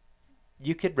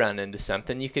 you could run into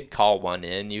something. You could call one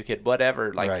in. You could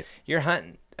whatever. Like you're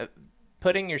hunting,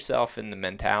 putting yourself in the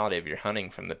mentality of you're hunting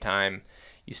from the time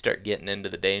you start getting into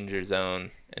the danger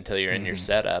zone until you're in your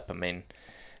setup. I mean,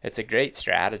 it's a great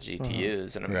strategy to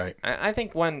use. And I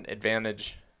think one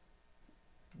advantage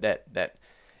that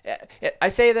I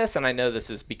say this, and I know this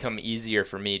has become easier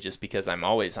for me just because I'm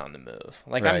always on the move.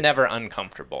 Like I'm never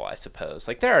uncomfortable, I suppose.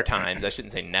 Like there are times, I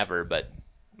shouldn't say never, but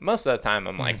most of the time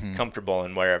I'm like comfortable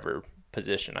in wherever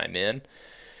position I'm in.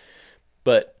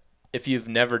 But if you've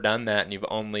never done that and you've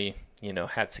only,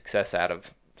 had success out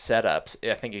of setups,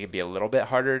 I think it could be a little bit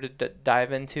harder to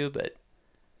dive into. But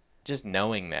just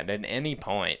knowing that at any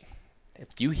point,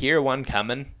 if you hear one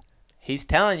coming, he's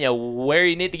telling you where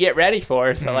you need to get ready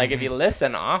for. So like if you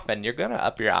listen often, you're gonna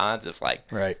up your odds of like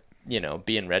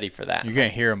being ready for that. You're gonna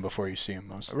hear him before you see him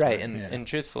most of the time. And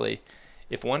truthfully,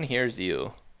 if one hears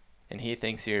you and he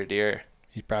thinks you're a deer,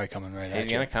 he's probably coming at you.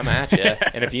 He's gonna come at you.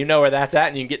 And if you know where that's at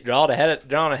and you can get drawn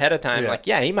ahead of time,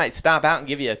 he might stop out and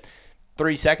give you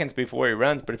 3 seconds before he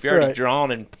runs. But if you're already drawn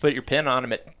and put your pin on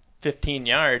him at 15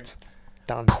 yards,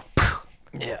 done.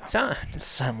 Yeah,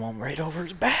 send one right over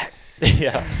his back.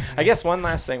 Yeah. I guess one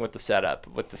last thing with the setup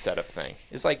thing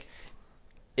is like,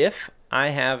 if I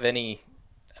have any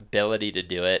ability to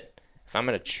do it, if I'm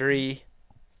in a tree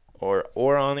or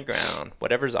on the ground,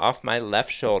 whatever's off my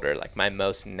left shoulder, like my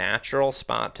most natural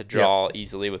spot to draw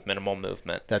easily with minimal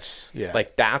movement. That's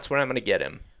where I'm going to get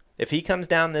him. If he comes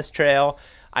down this trail,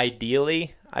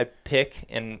 ideally I pick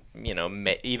and,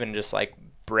 even just like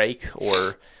break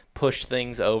or push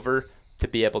things over to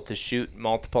be able to shoot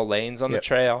multiple lanes on the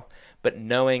trail. But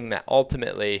knowing that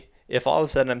ultimately, if all of a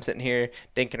sudden I'm sitting here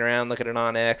dinking around, looking at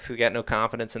OnX, I got no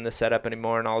confidence in the setup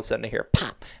anymore, and all of a sudden I hear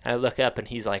pop, and I look up and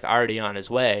he's like already on his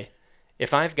way.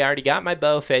 If I've already got my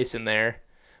bow facing there,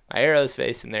 my arrows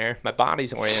facing there, my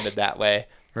body's oriented that way,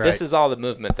 this is all the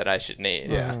movement that I should need.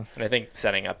 Yeah. And I think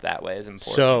setting up that way is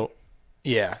important. So,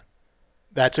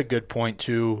 that's a good point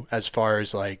too, as far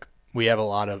as like, we have a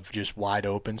lot of just wide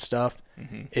open stuff.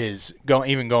 Is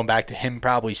going back to him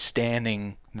probably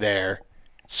standing there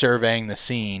surveying the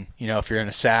scene, if you're in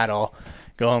a saddle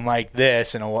going like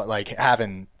this and like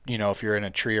having, if you're in a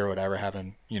tree or whatever,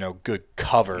 having, good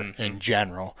cover in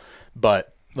general.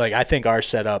 But like, I think our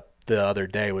setup the other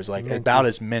day was like about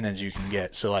as min as you can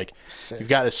get. So like you've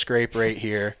got the scrape right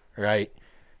here, right?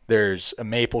 There's a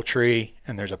maple tree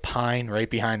and there's a pine right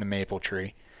behind the maple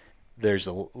tree. There's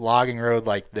a logging road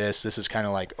like this. This is kind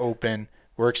of like open.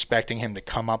 We're expecting him to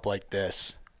come up like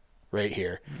this right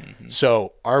here.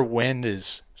 So our wind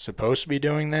is supposed to be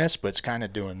doing this, but it's kind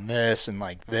of doing this and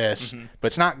like this, but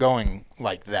it's not going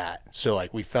like that. So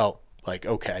like we felt like,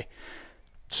 okay.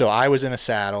 So I was in a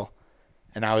saddle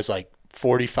and I was like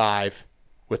 45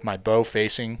 with my bow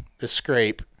facing the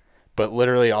scrape, but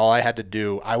literally all I had to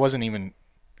do, I wasn't going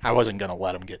to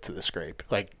let him get to the scrape.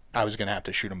 Like I was going to have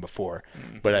to shoot him before,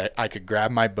 but I could grab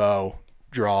my bow,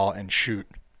 draw, and shoot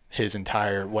his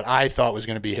entire, what I thought was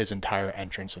going to be his entire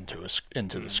entrance into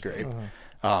the scrape.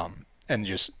 And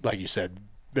just, like you said,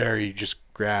 very just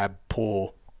grab,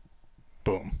 pull,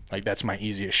 boom. Like that's my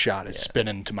easiest shot is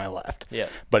spinning to my left. Yeah.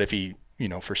 But if he,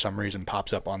 for some reason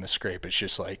pops up on the scrape, it's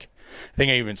just like, I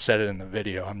think I even said it in the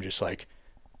video. I'm just like,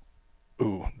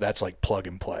 ooh, that's like plug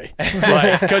and play.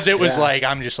 Like, cause it was like,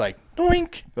 I'm just like,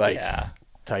 doink, like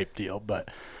type deal. But,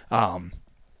 and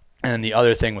then the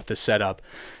other thing with the setup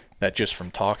that just from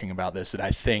talking about this, that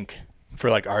I think for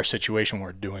like our situation,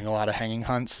 we're doing a lot of hanging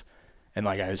hunts. And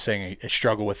like I was saying, I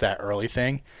struggle with that early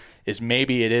thing is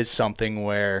maybe it is something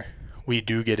where we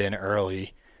do get in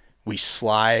early, we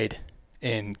slide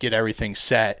and get everything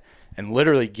set and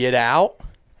literally get out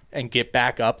and get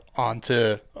back up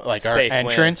onto like our safe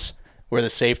entrance where the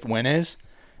safe win is.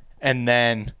 And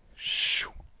then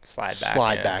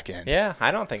slide back in. Yeah,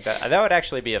 I don't think that would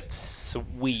actually be a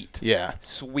sweet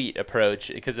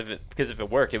approach, because if it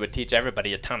worked, it would teach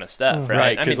everybody a ton of stuff, right?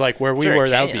 Right, because like where we were,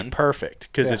 that would be perfect,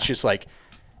 because it's just like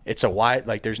it's a wide,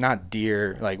 like there's not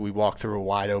deer, like we walk through a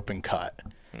wide open cut,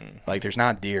 like there's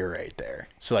not deer right there,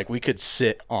 so like we could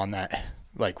sit on that,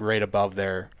 like right above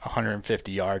there,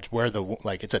 150 yards where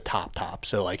like it's a top,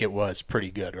 so like it was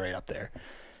pretty good right up there,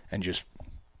 and just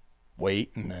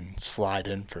wait and then slide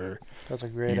in for that's a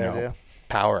great idea.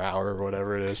 Power hour or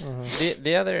whatever it is.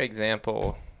 The other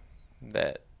example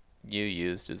that you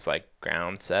used is like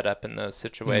ground setup in those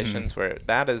situations, where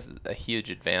that is a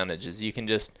huge advantage, is you can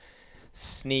just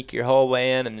sneak your whole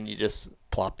way in and then you just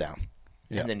plop down.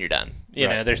 And then you're done. You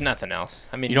know, there's nothing else.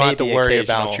 I mean, you don't have to worry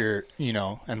about your,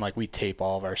 and like we tape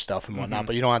all of our stuff and whatnot,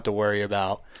 but you don't have to worry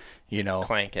about,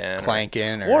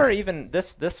 clanking or even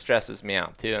this stresses me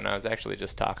out too. And I was actually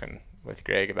just talking with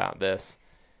Greg about this,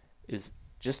 is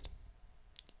just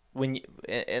when you,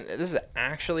 and this is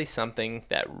actually something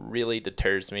that really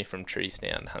deters me from tree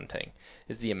stand hunting,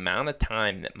 is the amount of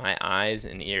time that my eyes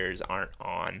and ears aren't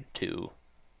on to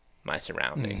my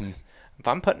surroundings. If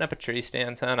I'm putting up a tree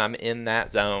stand, son, I'm in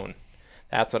that zone.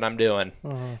 That's what I'm doing.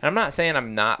 And I'm not saying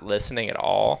I'm not listening at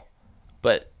all,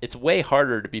 but it's way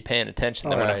harder to be paying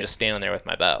attention than when I'm just standing there with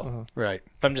my bow. Right.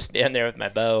 If I'm just standing there with my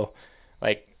bow,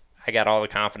 like, I got all the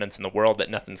confidence in the world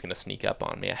that nothing's going to sneak up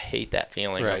on me. I hate that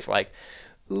feeling of like,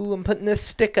 ooh, I'm putting this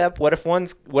stick up. What if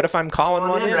I'm calling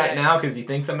one in right now because he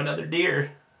thinks I'm another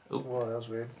deer? Ooh. Whoa, that was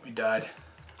weird. We died.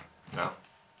 No.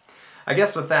 I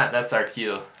guess with that's our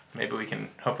cue. Maybe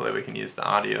hopefully we can use the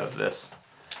audio of this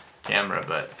camera,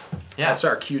 but yeah. That's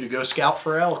our cue to go scout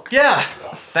for elk. Yeah.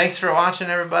 Thanks for watching,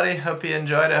 everybody. Hope you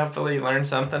enjoyed it. Hopefully you learned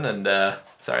something, and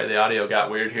sorry the audio got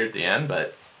weird here at the end,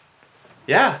 but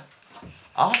yeah.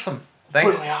 Awesome.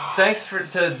 Thanks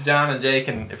to John and Jake,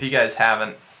 and if you guys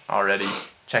haven't already,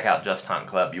 check out Just Hunt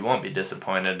Club. You won't be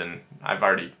disappointed, and I've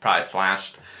already probably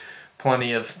flashed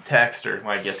plenty of text, or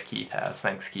well, I guess Keith has.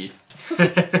 Thanks, Keith.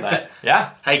 But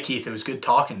yeah. Hey, Keith, it was good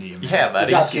talking to you, man. Yeah,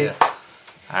 buddy. Good job, Keith.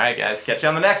 All right, guys. Catch you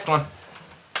on the next one.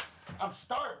 I'm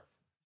starving.